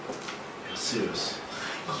pregnant? You're serious?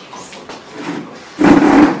 You're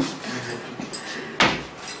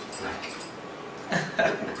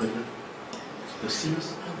pregnant? You're serious?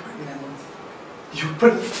 I'm pregnant. You're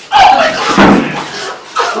pregnant? Oh my god!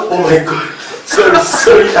 Oh my god!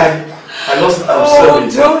 Sorry, I lost it. I'm sorry. Oh,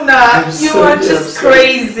 Jonah, you are just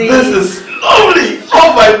crazy. This is lovely!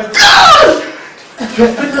 Oh my god!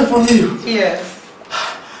 You're pregnant for me? Yes.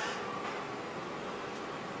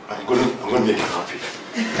 I'm gonna make you happy.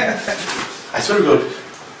 I swear to God,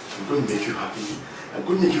 I'm gonna make you happy. I'm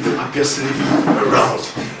gonna make you the happiest lady around.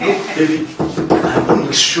 Baby, I'm gonna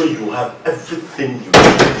make sure you have everything you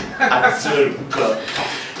need. I swear to God.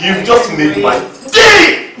 You've just made my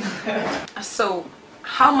day! So,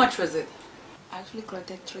 how much was it? I actually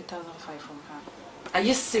collected 3,500 from her. Are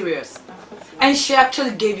you serious? And she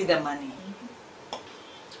actually gave you the money?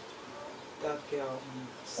 That girl.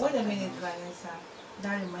 Wait a minute, Vanessa.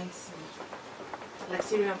 That reminds me. Like,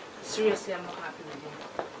 seriously, I'm not happy with you.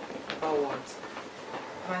 About what?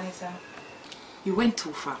 Vanessa, you went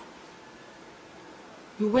too far.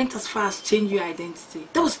 You went as far as changing your identity.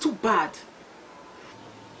 That was too bad.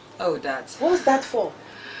 Oh, Dad. What was that for?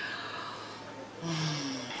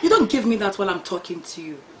 You don't give me that while I'm talking to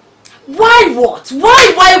you. Why what?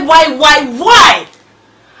 Why?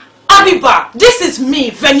 Abiba, this is me,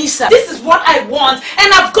 Vanessa. This is what I want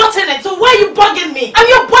and I've gotten it. So why are you bugging me?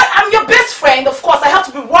 I'm your best friend, of course. I have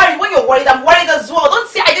to be worried. When you're worried, I'm worried as well. Don't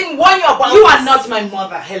say I didn't warn you about You are not my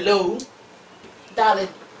mother. Hello? Darling,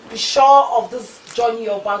 be sure of this journey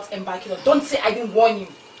you're about to embark on. Don't say I didn't warn you.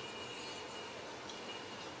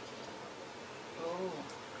 Oh.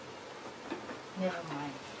 Never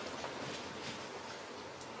mind.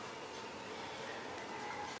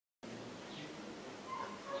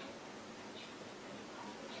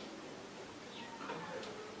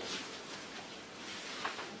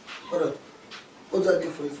 Alright, what did I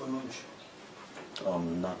get for you for lunch?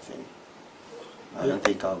 Nothing. I don't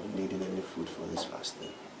think I'll be needing any food for this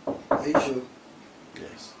fasting. Are you sure?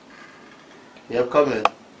 Yes. You're coming.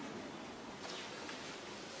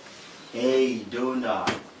 Hey, Donna.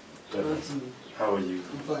 How are you?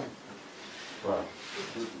 I'm fine. Wow.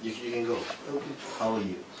 You can go. Okay. How are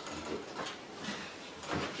you? I'm good.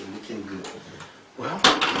 You're looking good. Well,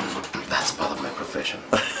 that's part of my profession.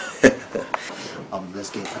 Let's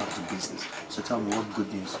get down to business. So tell me, what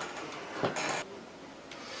good news?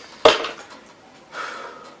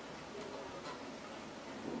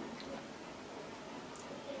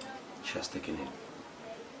 She has taken it.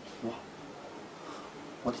 What?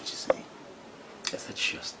 What did you say? I said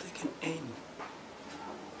she has taken aim.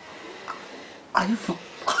 Are you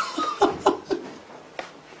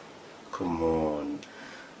Come on.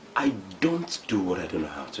 I don't do what I don't know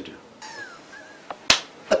how to do.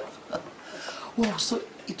 Whoa, so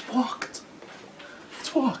it worked.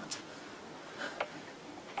 It worked.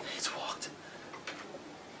 It worked.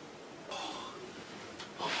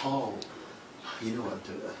 Oh. You know what,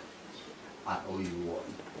 I owe you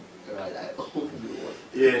one. Right, I owe you one.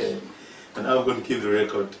 Yeah. And I'm going to keep the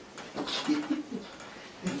record.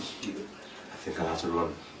 Thank you. I think I'll have to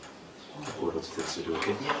run. I've got lots of things to do,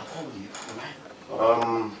 okay? Yeah, I'll call you,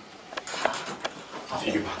 alright? I'll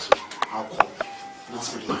feed you back soon. I'll call you.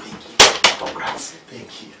 That's really thank you. Congrats.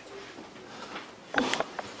 Thank you.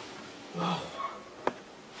 Wow.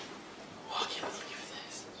 I can't believe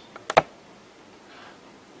this.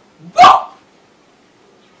 Whoa!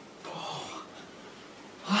 Oh.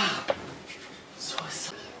 Wow. So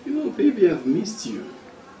excited. You know, baby, I've missed you.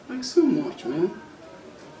 Like so much, man.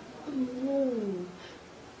 No.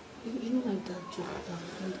 You know my dad dropped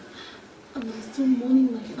down and I'm still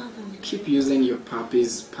mourning my father. You keep using your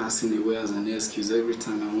papi's passing away as an excuse every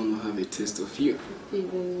time I want to have a taste of you. Baby,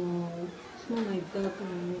 no. It's not like that,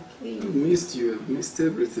 man. Please. I've missed you. I've missed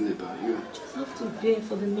everything about you. Just have to bear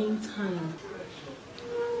for the meantime.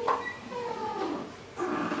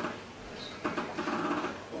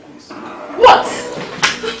 What?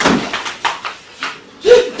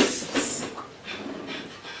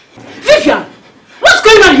 Vivian! What's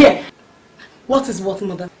going on here? What is what,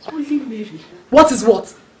 mother? Only Mary. What is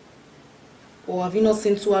what? Or have you not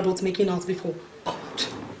seen two adults making out before? God.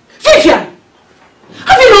 Vivian!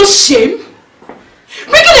 Have you no shame?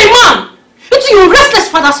 Bringing a man into your restless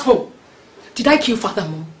father's home. Did I kill father,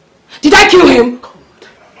 mom? Did I kill him? God.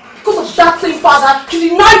 Because of that same father, you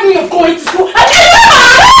denied me of going to school and you never!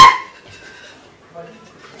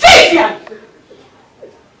 Vivian!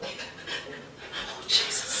 Oh,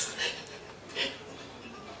 Jesus.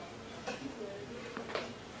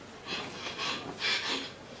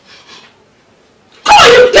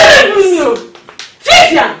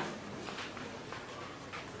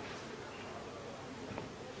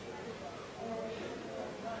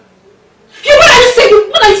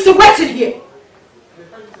 still waiting here?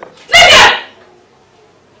 Leave here!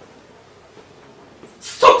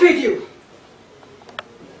 Stupid you!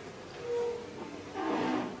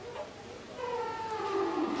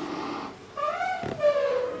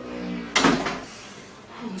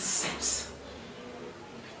 Nonsense.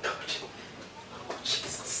 God. Oh,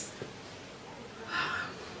 Jesus.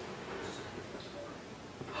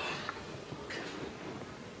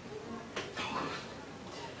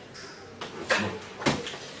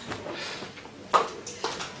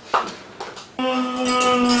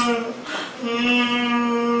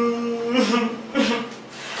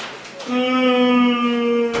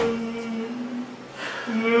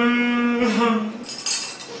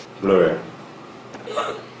 Gloria,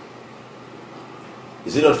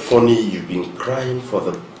 is it not funny you've been crying for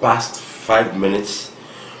the past 5 minutes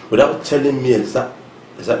without telling me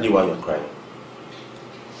exactly why you're crying?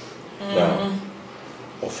 Now,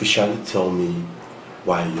 officially tell me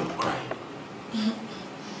why you're crying.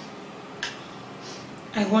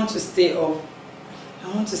 I want to stay off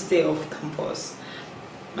campus.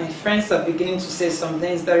 My friends are beginning to say some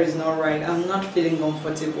things that is not right. I'm not feeling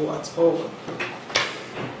comfortable at all.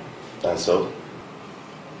 And so?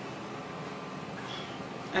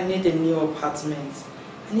 I need a new apartment.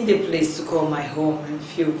 I need a place to call my home and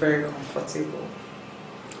feel very comfortable.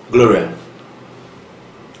 Gloria,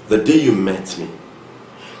 the day you met me,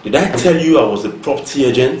 did I tell you I was a property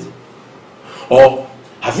agent? Or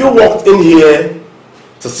have you walked in here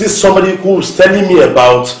to see somebody who is telling me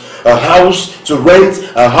about a house to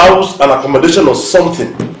rent, a house, an accommodation or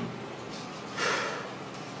something?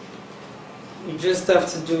 You just have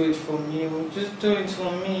to do it for me. Just do it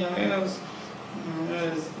for me. Or else.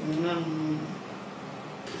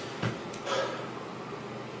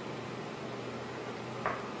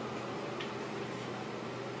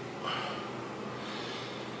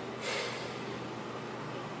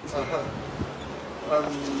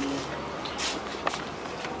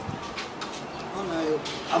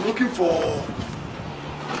 I'm looking for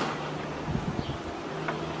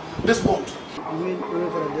this month. I mean,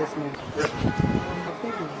 for this month. Yeah. I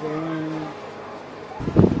think it's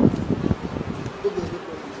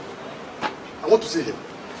I want to see him.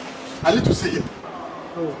 I need to see him.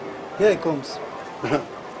 Oh, here he comes.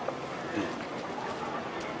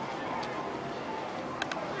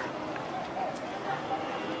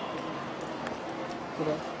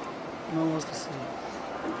 No one wants to see you.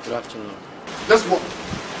 Good afternoon. This month.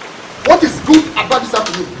 What is good about this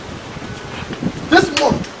afternoon? This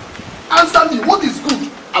month. Answer me. What is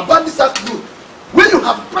good about this afternoon? When you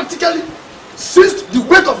have practically seized the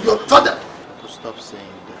weight of your father. Stop saying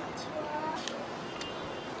that.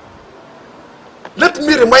 Let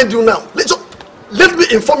me remind you now. Let me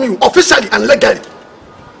inform you officially and legally.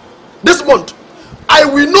 This month, I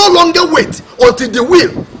will no longer wait until the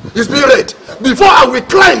will is being read before I will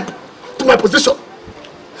climb to my position.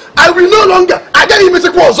 I will no longer, I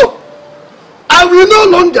will no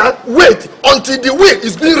longer wait until the will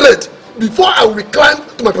is being read before I will climb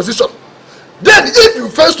to my position. Then if you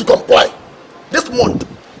fail to comply this month,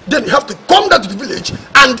 then you have to come down to the village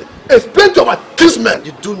and explain to our kinsmen.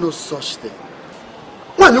 You do no such thing.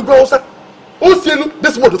 When you go, sir,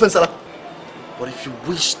 this month offense. But if you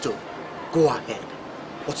wish to, go ahead.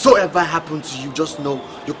 Whatsoever happened to you, just know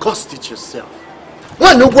you caused it yourself.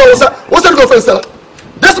 When you go, sir, what's that offense?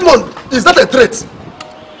 This month, is that a threat?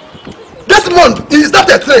 This month, is that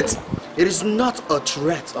a threat? It is not a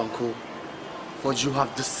threat, uncle. For you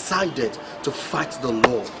have decided to fight the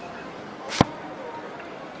law.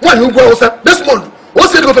 When you go, sir, this month,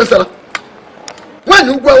 what's that offense? When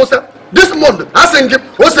you go, sir, this month, I think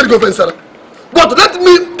what's that offense? But let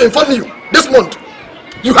me inform you, this month,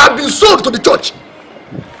 you have been sold to the church.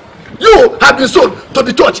 You have been sold to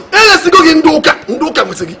the church.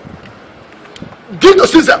 Give to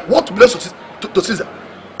Caesar what belongs to Caesar.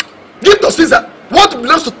 Give to Caesar what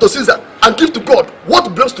belongs to Caesar, and give to God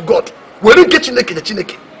what belongs to God. We didn't get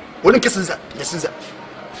Chineke. We didn't get Caesar.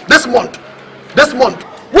 This month,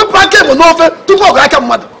 we pack him on offer to go like a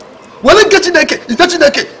mother. We didn't get Chineke.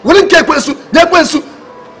 We didn't get Kwensu.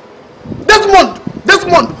 This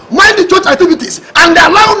month, mind the church activities and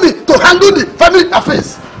allow me to handle the family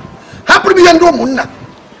affairs. Happy me and do munna.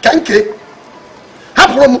 Kanke.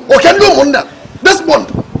 Happy or can do munna. This month.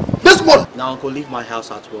 Now, uncle, leave my house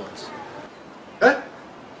at once. Eh? I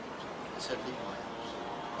said leave my house.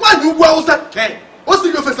 Why you go outside? Okay. What's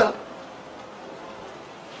the officer?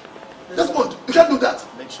 This month, you can't do that.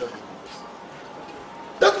 Make sure he knows.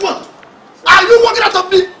 This month. Are you walking out of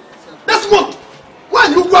me? This month. Why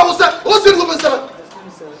you go outside? What's the officer?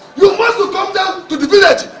 You must come down to the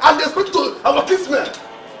village and explain to our kinsmen.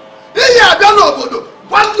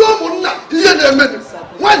 One woman, here in a minute.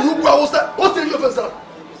 When you go outside, what's in your face?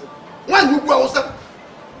 When you go outside,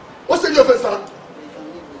 what's in your face?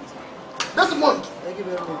 That's month. Thank you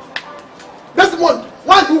very much. That's month.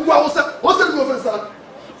 When you go outside, what's in your face?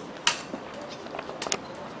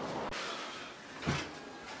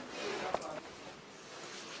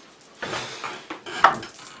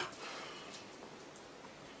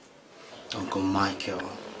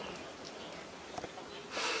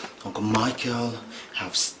 Uncle Michael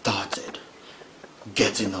have started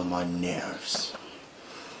getting on my nerves.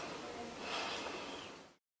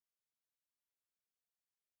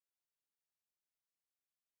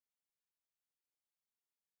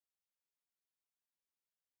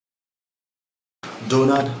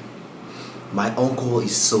 Donald, my uncle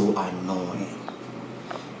is so annoying.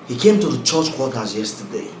 He came to the church quarters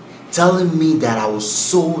yesterday telling me that I was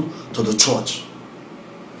sold to the church.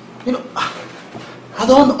 You know, I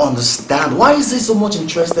don't understand. Why is he so much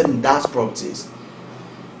interested in that properties?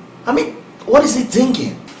 I mean, what is he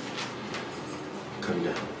thinking? Calm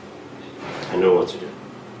down. I know what to do.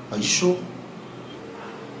 Are you sure?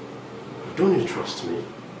 Don't you trust me?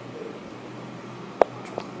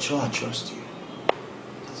 Sure, I trust you.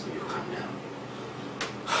 So you calm down.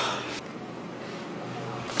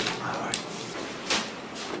 Alright.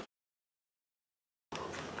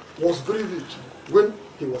 Was very rich when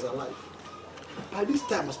he was alive. By this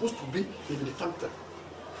time, I'm supposed to be in the fountain,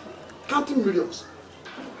 counting millions,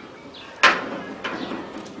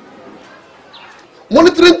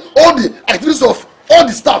 monitoring all the activities of all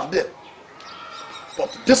the staff there.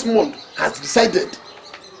 But this month has decided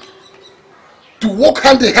to work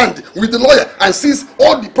hand in hand with the lawyer and seize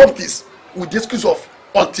all the properties with the excuse of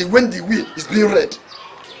until when the will is being read.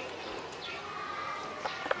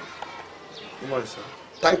 Good morning, sir.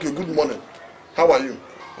 Thank you. Good morning. How are you?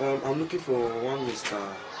 I'm looking for one Mr.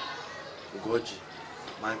 Goji,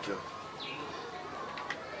 Michael.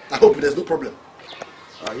 I hope there's no problem.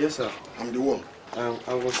 Yes, sir. I'm the one.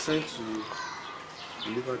 I was sent to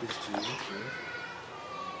deliver this to you.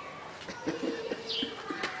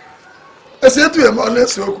 I said to him,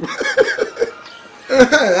 honestly,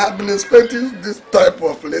 I've been expecting this type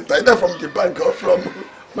of letter, either from the bank or from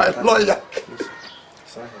my lawyer. Yes,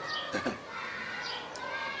 sir.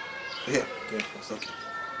 Here, it's okay.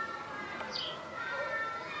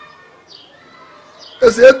 I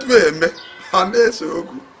said to him, honestly,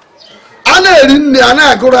 I didn't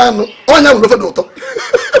go around. Oh,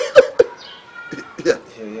 yeah,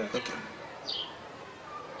 yeah. Okay.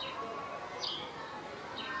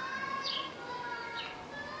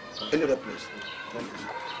 Any other place?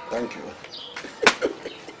 Thank you.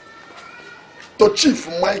 To Chief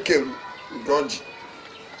Michael George.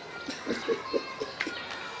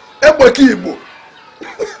 Eboki Igbo.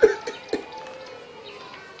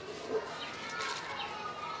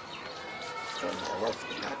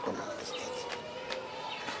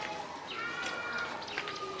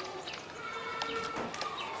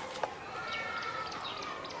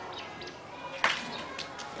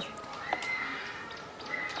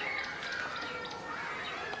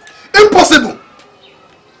 Impossible!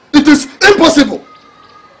 It is impossible!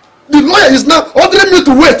 The lawyer is now ordering me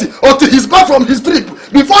to wait until he's back from his trip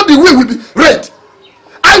before the will be read.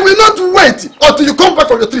 I will not wait until you come back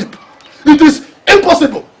from your trip. It is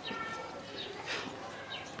impossible!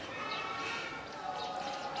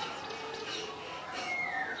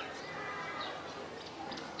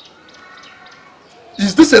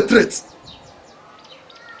 Is this a threat?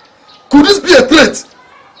 Could this be a threat?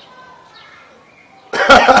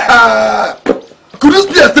 Could this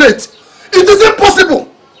be a threat? It is impossible.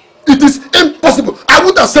 It is impossible. I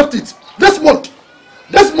would accept it. This month.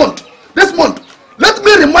 Let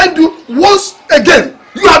me remind you once again.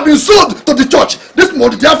 You have been sold to the church this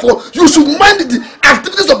month. Therefore, you should mind the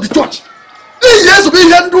activities of the church. Yes, we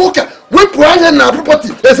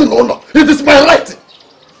property. It is my right.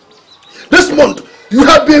 This month, you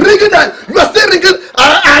have been ringing and you are still ringing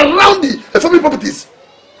around the family properties.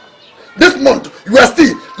 This month, you are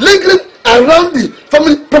still lingering around the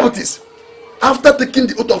family properties after taking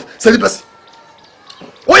the oath of celibacy.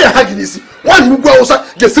 Why are you hanging this? One who go outside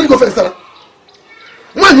gets silly offense.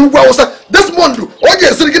 One who go outside this month, or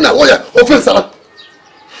get silly lawyer offense.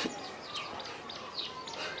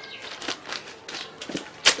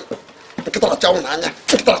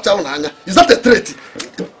 Is that a threat?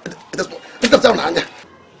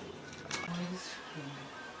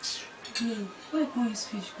 Why can't use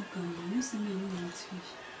fish cook and you see me eat fish?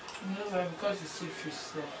 No, because you see fish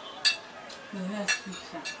there. No, that's fish.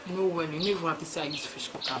 No, when you never want to say I use fish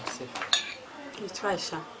cook and say. You try,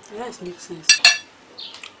 Sha. Your eyes make sense.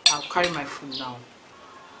 I'll carry my food now.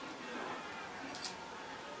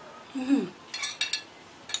 Babe,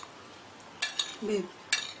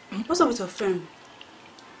 what's up with your friend?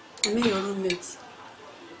 I mean your roommate.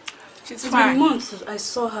 She's It's fine. been months I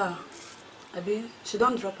saw her. She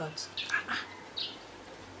don't drop out.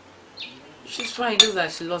 She's fine, just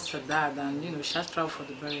that she lost her dad and she has traveled for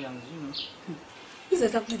the burials, It's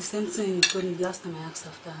exactly the same thing you told me the last time I asked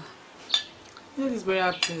after her. These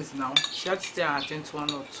burial things now. She had to stay and attend to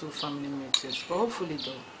 1 or 2 family meetings. But hopefully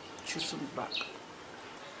though, she'll soon be back.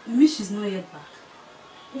 You mean she's not yet back?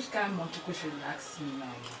 Which kind of monkey should ask me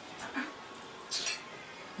now?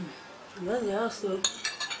 That's the house though.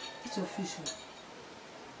 It's official.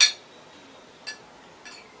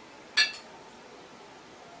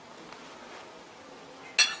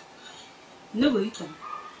 No, but you can.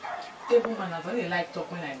 Table manners, I really like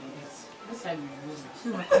talking like this. This time you use it.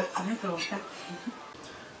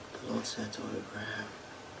 The Lord said to Abraham,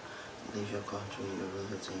 leave your country, your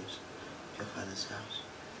relatives, your father's house,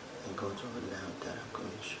 and go to a land that I'm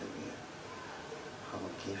going to show you. I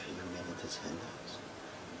will give you many descendants,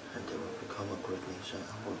 and they will become a great nation.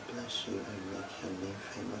 I will bless you and make your name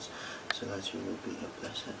famous, so that you will be a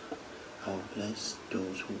blessing. I will bless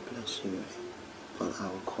those who bless you, but I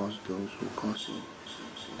will curse those who curse you.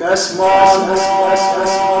 Desmond.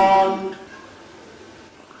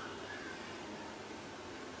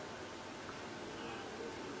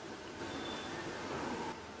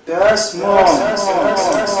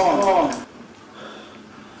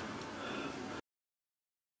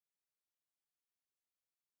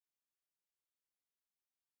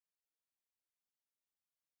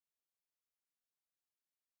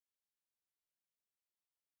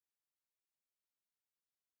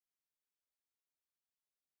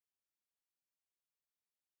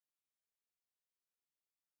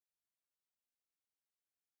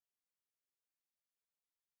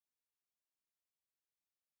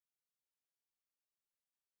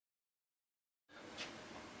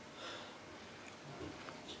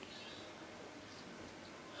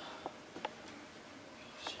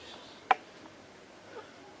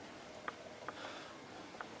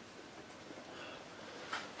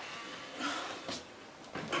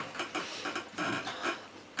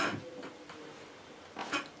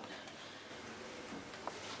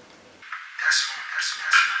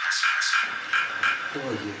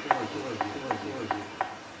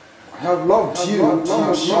 I have loved you, and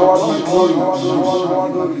showered my glory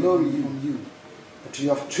on you, but you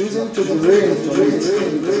have chosen to refrain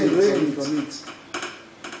from it.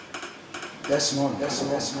 Desmond, be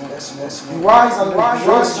wise and wise,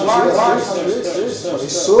 for a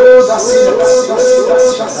soul that sinneth.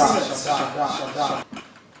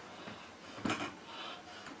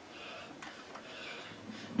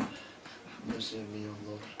 Mercy on me, O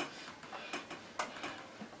Lord.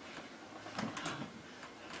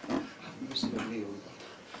 Mercy on me, O Lord.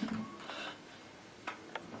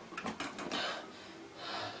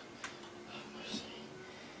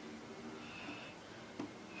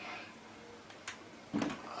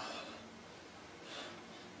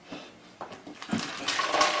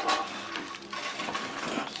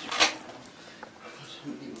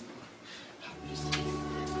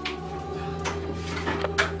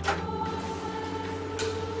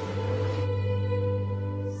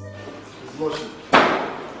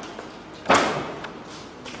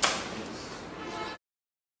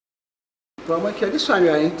 Michael, this time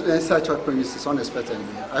you are inside church premises unexpectedly.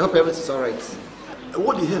 I hope everything's alright.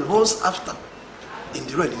 What the hell runs after in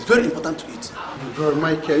the rain is very important to it. Bro,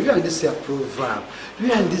 Michael, you are in this here proverb.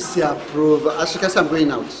 As you can see, I'm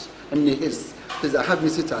going out. Please, I have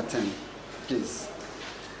music to attend. Please.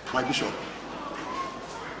 My bishop,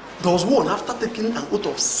 there was one after taking an oath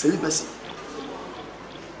of celibacy.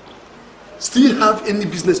 Still have any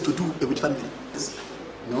business to do with family?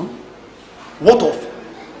 No? What of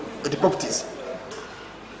the properties?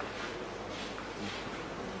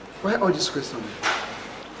 Why all this question?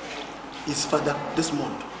 His father this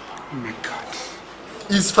month. Oh my God.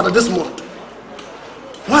 His father this month.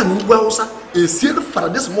 One Wausa, a single father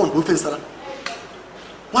this month with Sarah.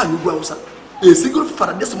 One Wausa, a single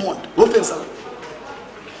father this month with Sarah.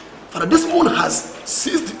 Father this month has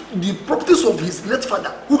seized the properties of his late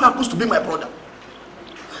father, who happens to be my brother.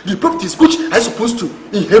 The properties which I supposed to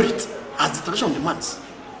inherit as the tradition demands.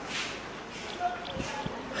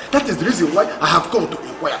 That is the reason why I have come to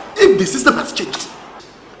inquire if the system has changed.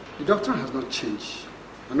 The doctrine has not changed.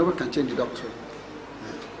 And no one can change the doctrine.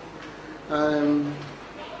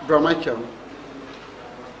 Bro Michael,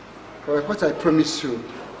 for what I promise you,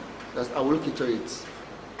 that I will look into it.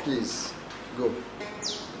 Please, go.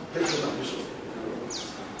 Thank you, my bishop.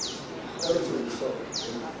 Everything is solved.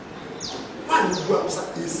 Why you go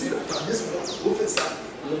outside? You see that this one,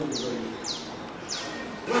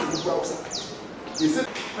 He said,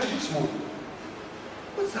 why you small?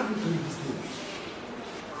 What's happening to you this day?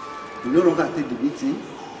 You no longer attend the meeting.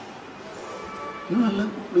 You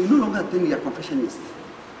no longer attend your confessionist.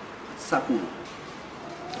 What's happening?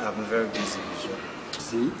 I've been very busy, Bishop.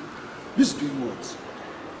 See? This is doing what?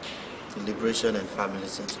 Liberation and family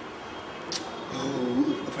settlement.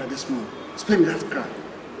 Oh, Father Small. Spare me that crap.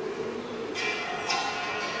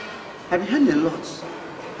 I've been hearing a lot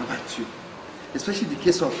about you. Especially the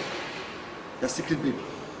case of your secret baby.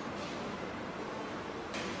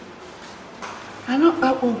 I know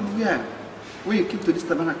how old you were when you came to this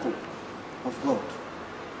tabernacle of God.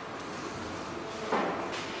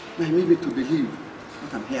 Now you made me to believe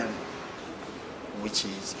what I'm hearing. Which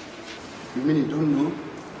is? You mean you don't know?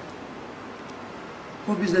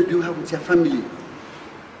 What business do you have with your family?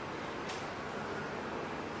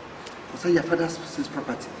 Was that your father's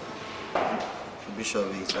property?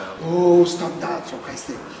 Bishop is Oh, stop that for Christ's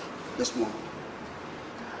sake. Just one.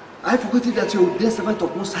 I forgot that you're the servant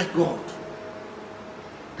of Most High God.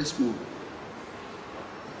 This one.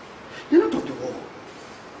 You're not of the world.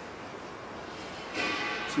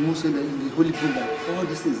 Someone said that in the Holy Book that all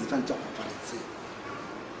these things is advantage of property.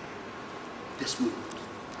 This one.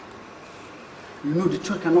 You know the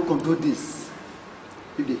church cannot control this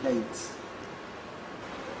if they hear it.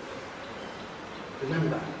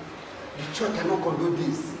 Remember, the church cannot control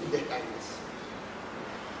this if they hear it.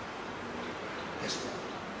 Yes, ma'am.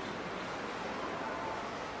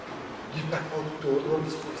 Give back all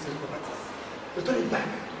these police and properties. Return it back.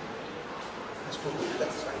 That's what that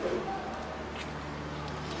is fine.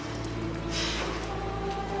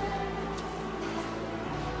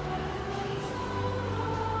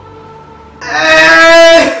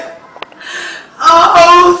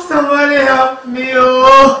 Oh, somebody help me,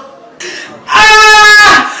 oh.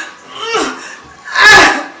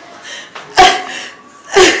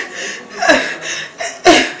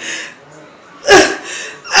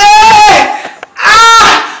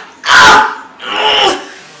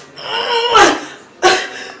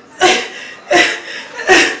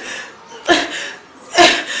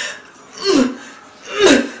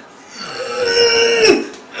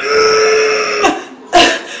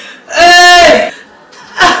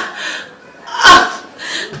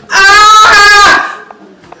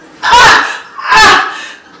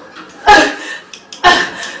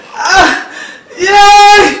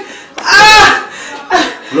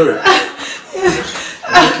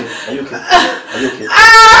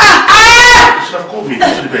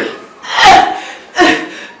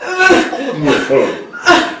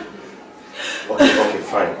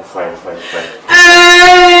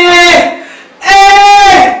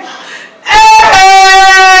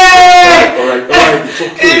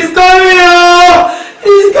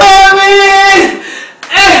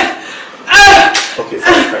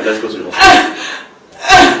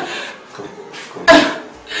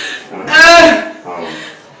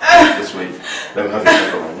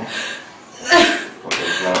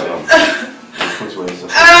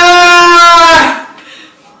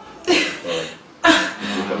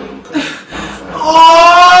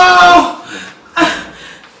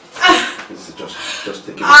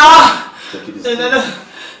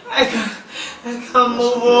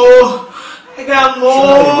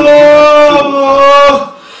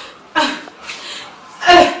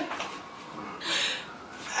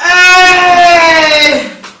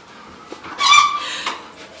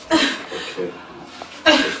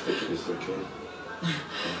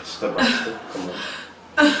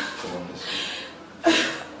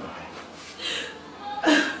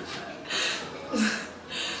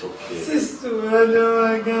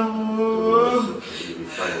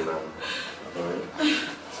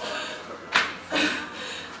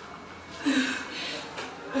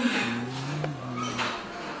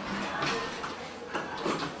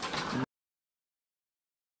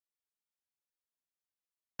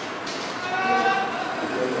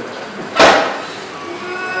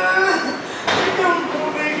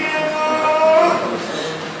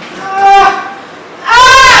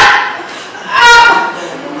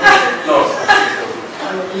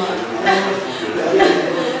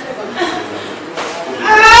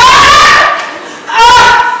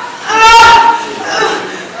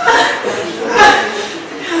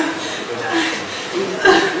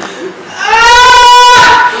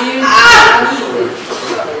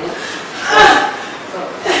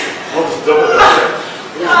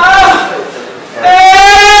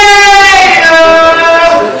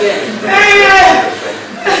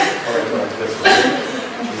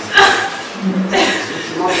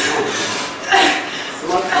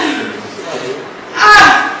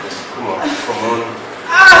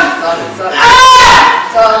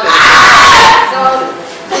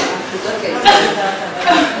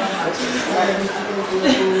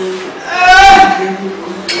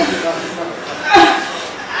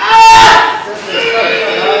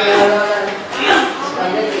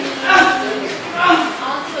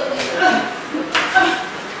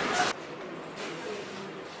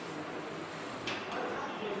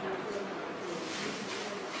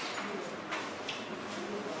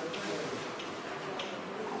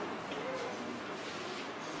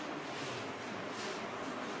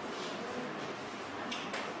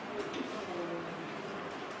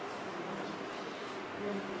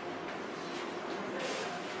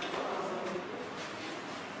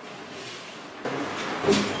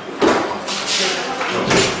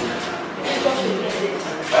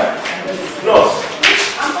 No.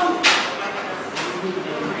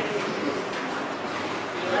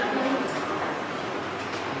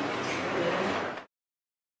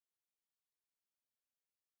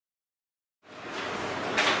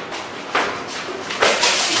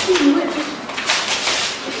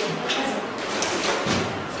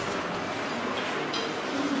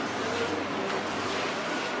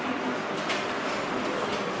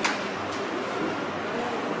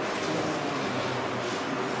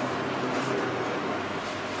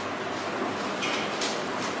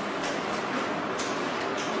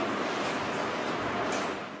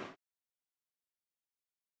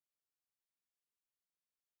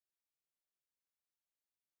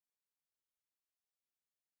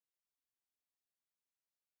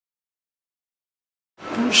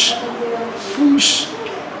 Push, push,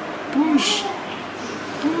 push,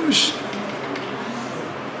 push.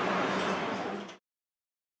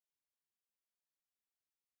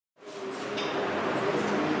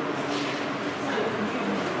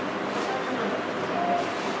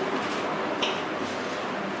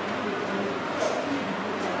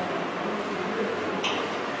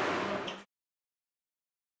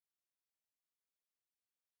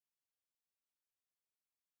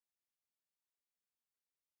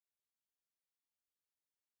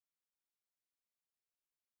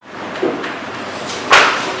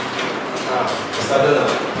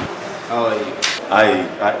 How are you?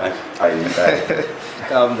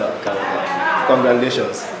 Calm down, calm down.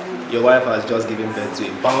 Congratulations. Your wife has just given birth to a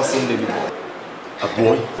bouncing baby boy. A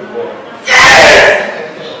boy?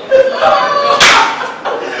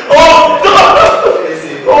 Oh, God!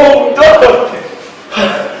 Oh, God!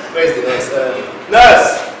 Where's the nurse?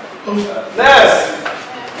 Nurse! Nurse!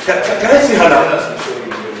 Can I see her now?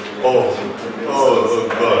 Oh,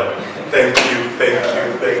 God. Thank you, thank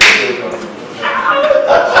you, thank you.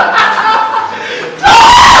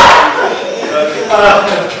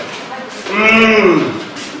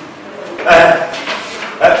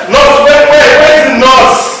 Nurse, where is the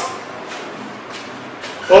nurse?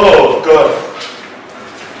 Oh, God.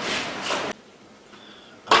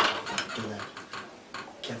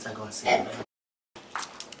 Can't I go and see him?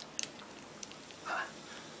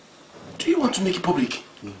 Do you want to make it public?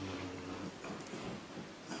 No,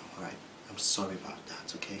 alright. I'm sorry about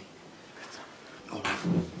that, okay? Alright.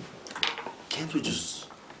 Can't we just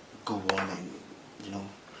go on and,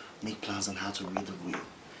 make plans on how to read the will?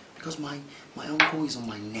 Because my uncle is on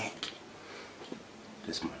my neck.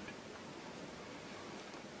 Desmond,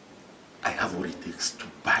 I have what it takes to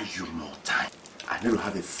buy you more time. I need to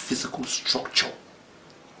have a physical structure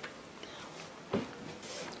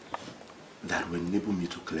that will enable me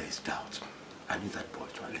to clear his doubt. I need that boy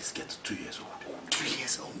to at least get 2 years old. 2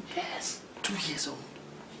 years old? Yes. 2 years old.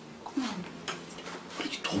 Come on. What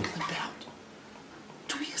are you talking about?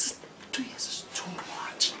 2 years is too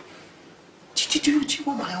much. Do you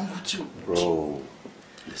want my uncle to? Bro,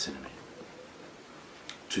 listen to me.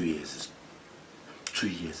 2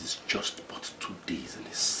 years is just but 2 days in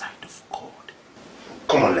the sight of God.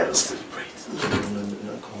 Come on, let us celebrate.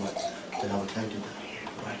 No, come on. Then I can't do that here,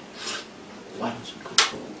 right? Why don't you go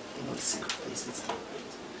to, the secret place and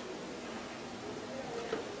celebrate?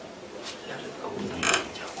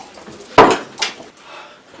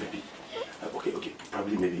 Maybe. Okay.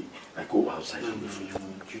 Probably maybe I go outside. No. You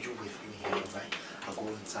wait for me here, right? I'll go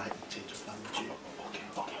inside and change the plan with you. Okay.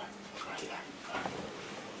 Right.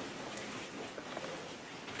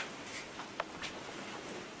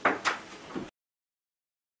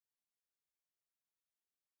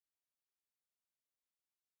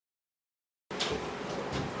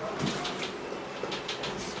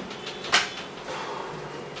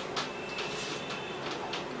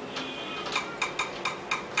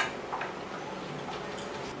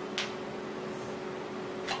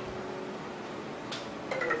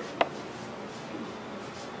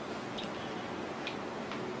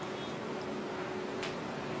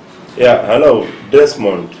 Yeah, hello,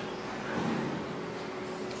 Desmond.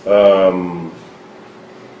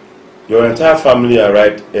 Your entire family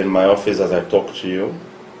arrived in my office as I talked to you,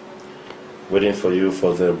 waiting for you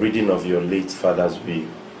for the reading of your late father's will.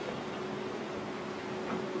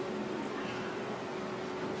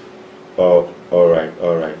 Oh, all right.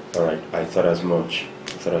 I thought as much.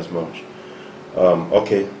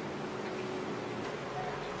 Okay.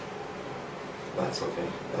 That's okay.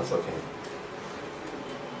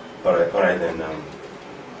 All right then.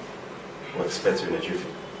 We'll expect you in a jiffy.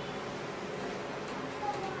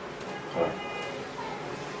 All right.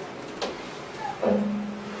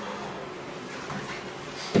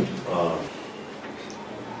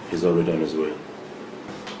 He's already on his way.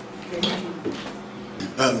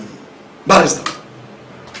 Barrister.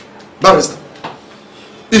 Barrister.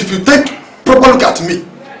 If you take proper look at me,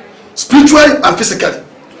 spiritually and physically,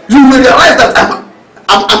 you will realize that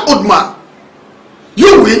I'm an old man.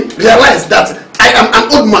 You will realize that I am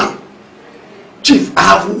an old man. Chief, I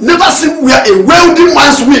have never seen where a wealthy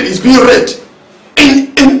man's will is being read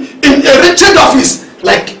in a wretched office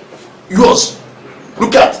like yours.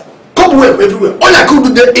 Look at cobweb everywhere. All I could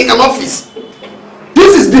do there in an office.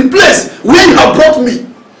 This is the place where you have brought me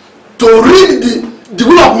to read the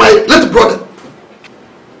will of my late brother.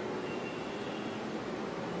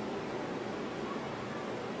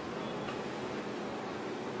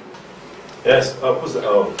 Yes, who's the,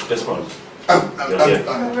 this one?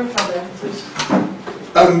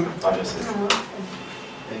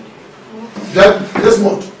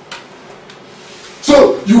 Desmond.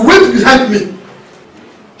 So you went behind me.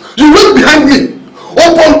 You went behind me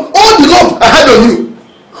upon all the love I had on you.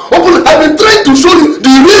 I've been trying to show you the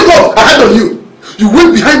real love I had on you. You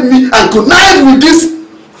went behind me and connived with this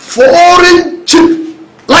foreign cheap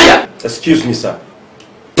liar. Excuse me, sir.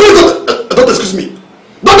 Please don't excuse me.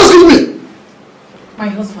 Don't excuse me. My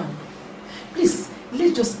husband, please,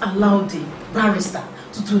 let's just allow the barrister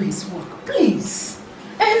to do his work. Please.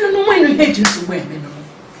 And no one will hate you to wear,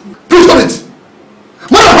 Please hold it.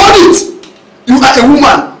 Madam, hold it. You are a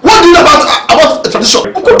woman. What do you know about a tradition?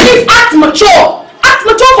 Uncle, please act mature. Act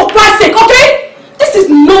mature for Christ's sake, okay? This is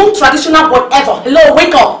no traditional whatever. Hello,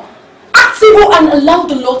 wake up. Act civil and allow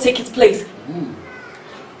the law take its place.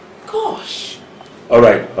 Gosh. All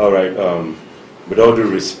right. With all due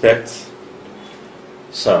respect,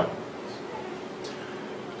 sir,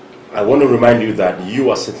 I want to remind you that you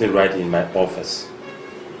are sitting right in my office.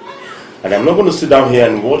 And I'm not going to sit down here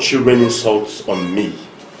and watch you rain insults on me.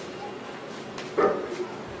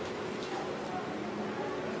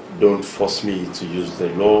 Don't force me to use the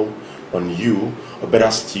law on you, or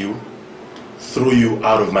better still, throw you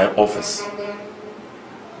out of my office.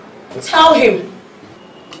 Tell him.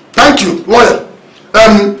 Thank you, lawyer.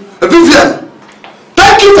 Vivian,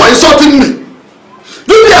 thank you for insulting me.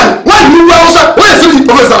 Vivian, why do you answer? Why is it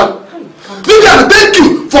professor? Vivian, thank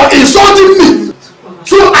you for insulting me.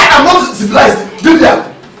 So I am not civilized.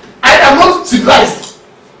 Vivian, I am not civilized.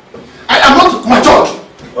 I am not matured.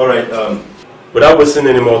 All right. Without wasting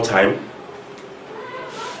any more time,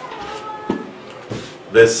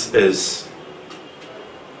 this is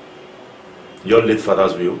your late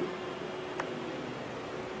father's will.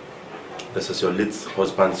 This is your late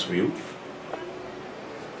husband's will.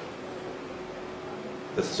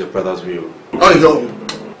 This is your brother's will. Oh, no.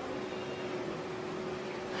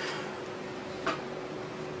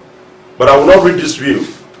 But I will not read this will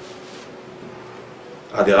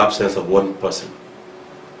at the absence of one person.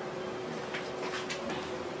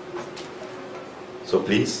 So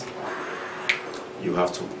please, you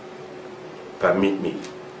have to permit me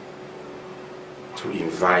to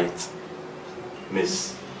invite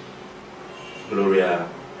Miss Gloria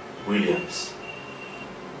Williams.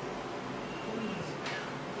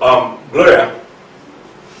 Gloria,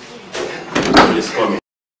 please come in.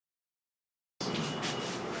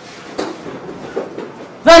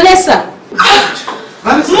 Vanessa!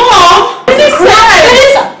 Vanessa! Mom!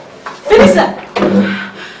 Vanessa!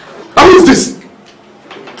 How is this?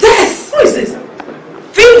 Who is this?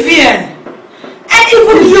 Vivian! And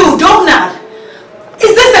even you, Donald!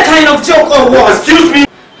 Is this a kind of joke or what?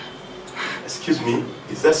 Excuse me,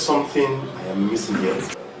 is there something I am missing here?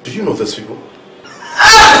 Do you know those people?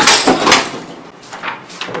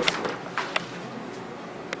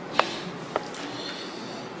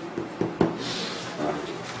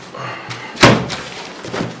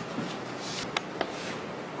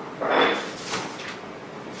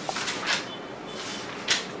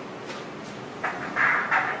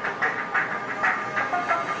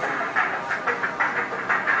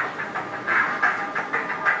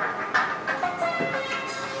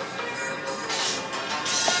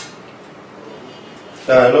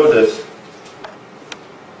 I know this.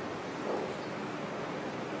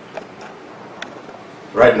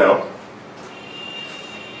 Right now,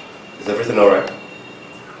 is everything alright?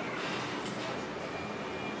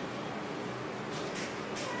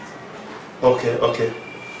 Okay,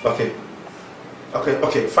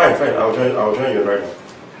 fine, I'll join you right now.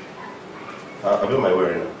 I'll be on my way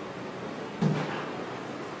right now.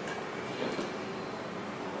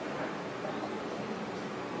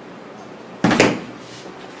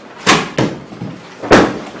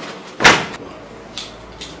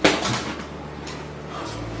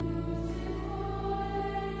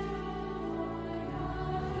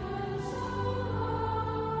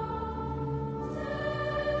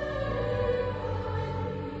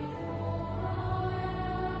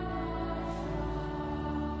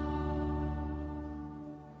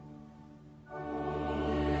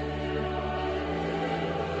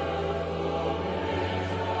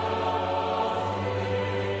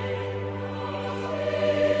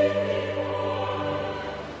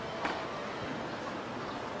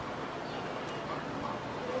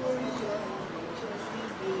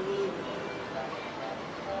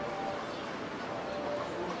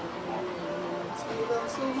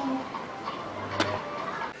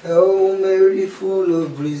 Hail Mary, full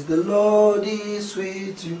of grace, the Lord is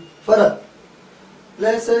with you. Father,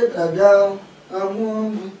 blessed art thou among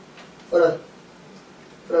women. Father,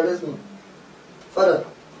 let's go. Father,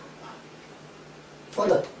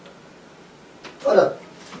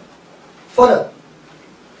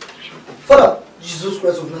 Jesus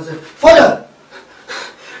Christ of Nazareth. Father.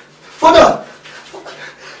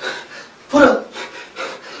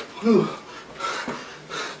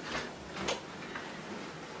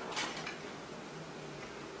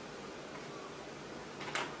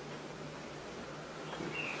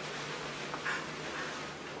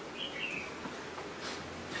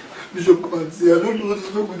 Bishop, come and see. I don't know what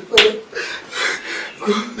is wrong with Father.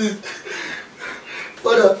 Please.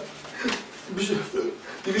 Father. Bishop.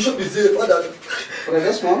 The bishop is here, Father. Father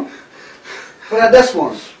Desmond? Father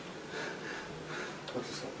Desmond? What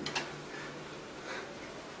is happening?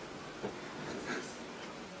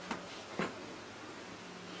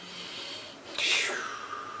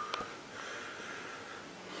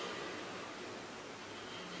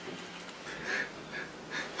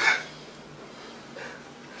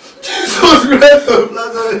 Jesus Christ of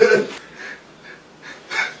Nazareth.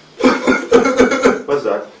 What's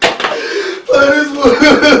that?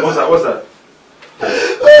 Father, What's that? I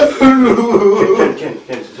don't know. Ken,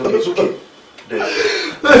 it's okay.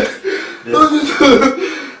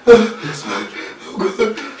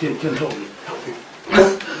 Ken, help me.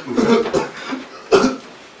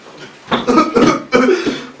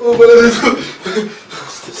 Oh, Father,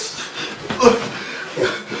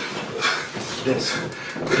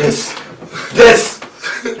 This.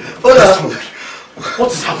 Father.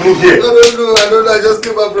 What is happening here? I don't know. I just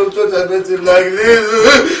came back from church and met him like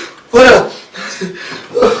this. Father.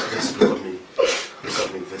 Look at me.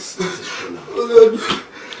 This is true now.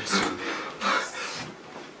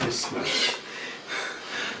 Listen.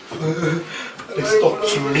 Please talk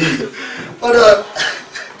to me. Father.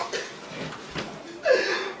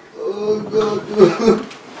 Oh God.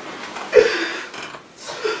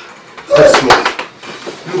 Desmond.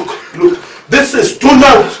 Look. This is too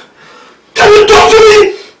loud. Can you talk to me?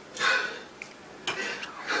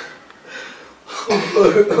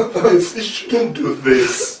 You shouldn't do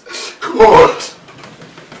this. God.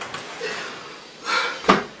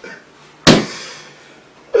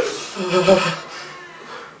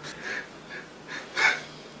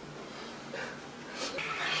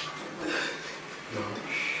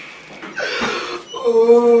 Oh,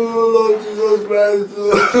 Lord Jesus Christ.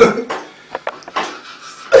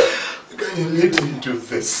 Can you let me do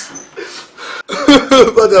this?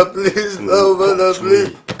 Father, please. No, Father,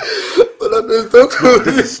 please. Father, please, don't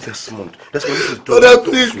do this. This is Desmond. This is Father,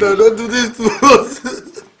 please, now, don't do this to us.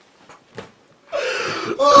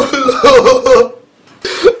 Oh, Lord.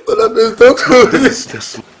 Father, please, don't do this.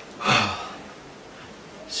 Desmond.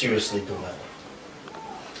 Seriously, Donald,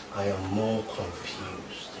 I am more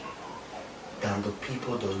confused than the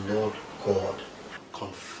people the Lord God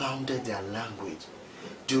confounded their language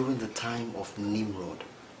during the time of Nimrod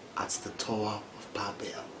at the Tower of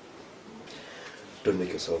Babel. Don't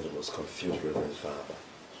make yourself the most confused, Reverend Father.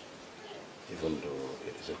 Even though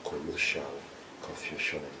it is a colossal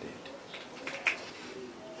confusion indeed.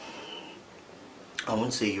 I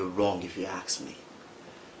won't say you're wrong if you ask me,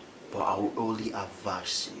 but I will only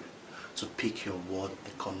advise you to pick your word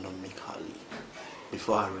economically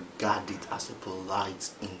before I regard it as a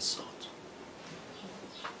polite insult.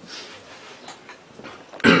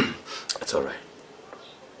 It's alright.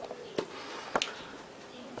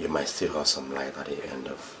 You might still have some light at the end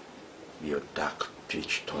of your dark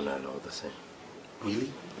pitch tunnel all the same.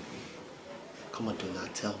 Really? Come on,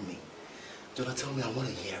 Donald, tell me. Donald, tell me, I want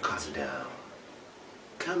to hear it. Calm down.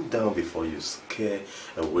 Calm down before you scare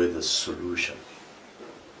away the solution.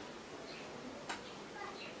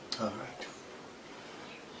 Alright.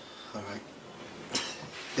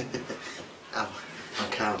 I'm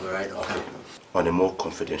calm, alright? I'm calm. On a more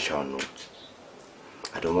confidential note,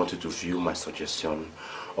 I don't want you to view my suggestion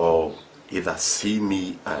or either see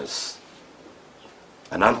me as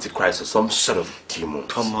an antichrist or some sort of demon.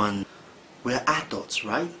 Come on. We're adults,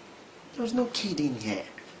 right? There's no kidding here.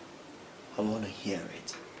 I want to hear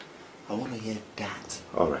it. I want to hear that.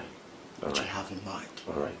 Alright. What you have in mind.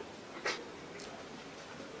 Alright.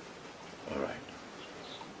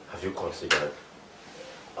 Have you considered?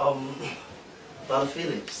 Father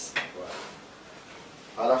Phillips.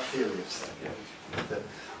 Father Phillips.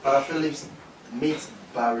 Father Phillips meets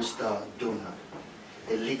Barrister Donald,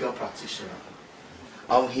 a legal practitioner.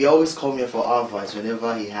 He always comes here for advice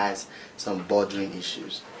whenever he has some bordering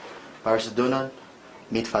issues. Barrister Donald,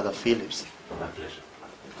 meet Father Phillips. My pleasure.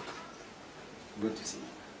 Good to see you.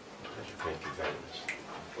 Thank you very much.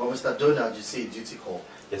 Well, Mr. Donald, you see duty call.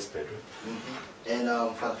 Yes, Pedro. And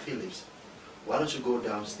Father Phillips, why don't you go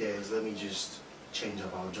downstairs? Let me just change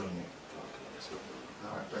up. I'll join you.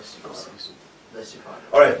 All right, bless you. Bless you, Father.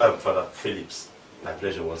 All right, Father Phillips. My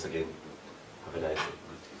pleasure once again. Have a nice day.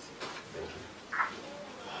 Thank you.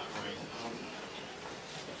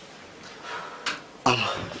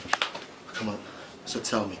 Come on. So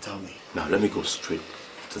tell me. Now let me go straight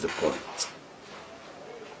to the point.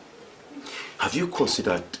 Have you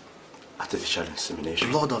considered artificial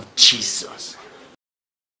insemination? Lord of Jesus.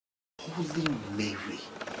 Holy Mary.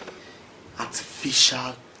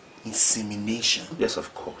 Artificial insemination? Yes,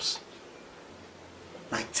 of course.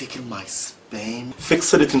 Like taking my sperm?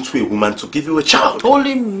 Fixing it into a woman to give you a child.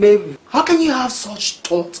 Holy Mary. How can you have such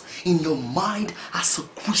thoughts in your mind as a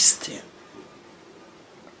Christian?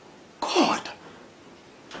 God,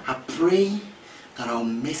 I pray that our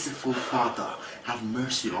merciful Father have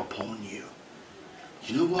mercy upon you.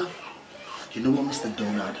 You know what? Mr.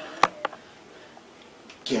 Donald?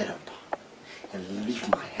 Get up and leave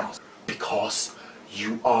my house because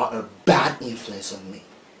you are a bad influence on me.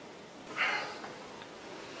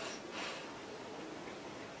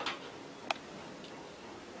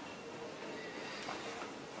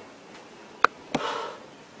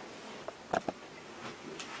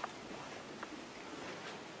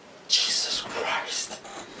 Jesus Christ.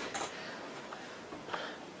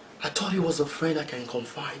 I thought he was a friend I can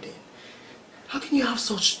confide in. How can you have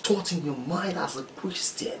such thoughts in your mind as a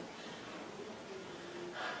Christian?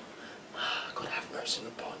 God have mercy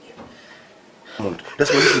upon you. Come on,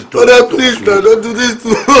 that's what this is doing. Father, please, now, don't do this to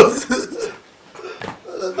us.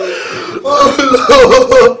 Oh,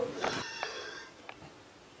 Lord.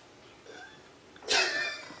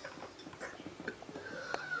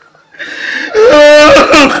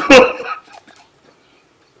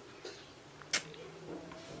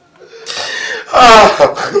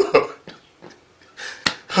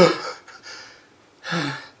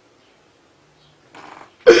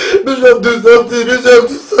 Bishop, do something. Bishop,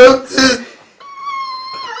 do something.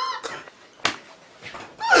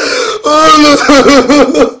 Oh, no.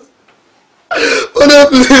 Father,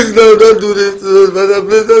 please, no, don't do this to us. Father,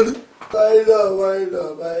 please, don't do. Why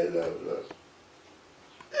not?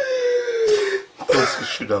 Yes, you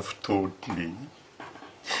should have told me.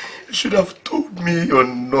 You should have told me you're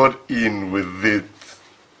not in with it.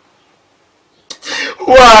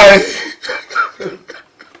 Why?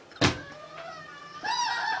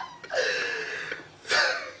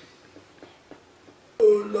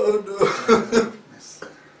 Oh, Lord, no.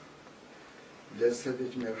 Blessed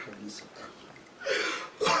Virgin Mary, have mercy.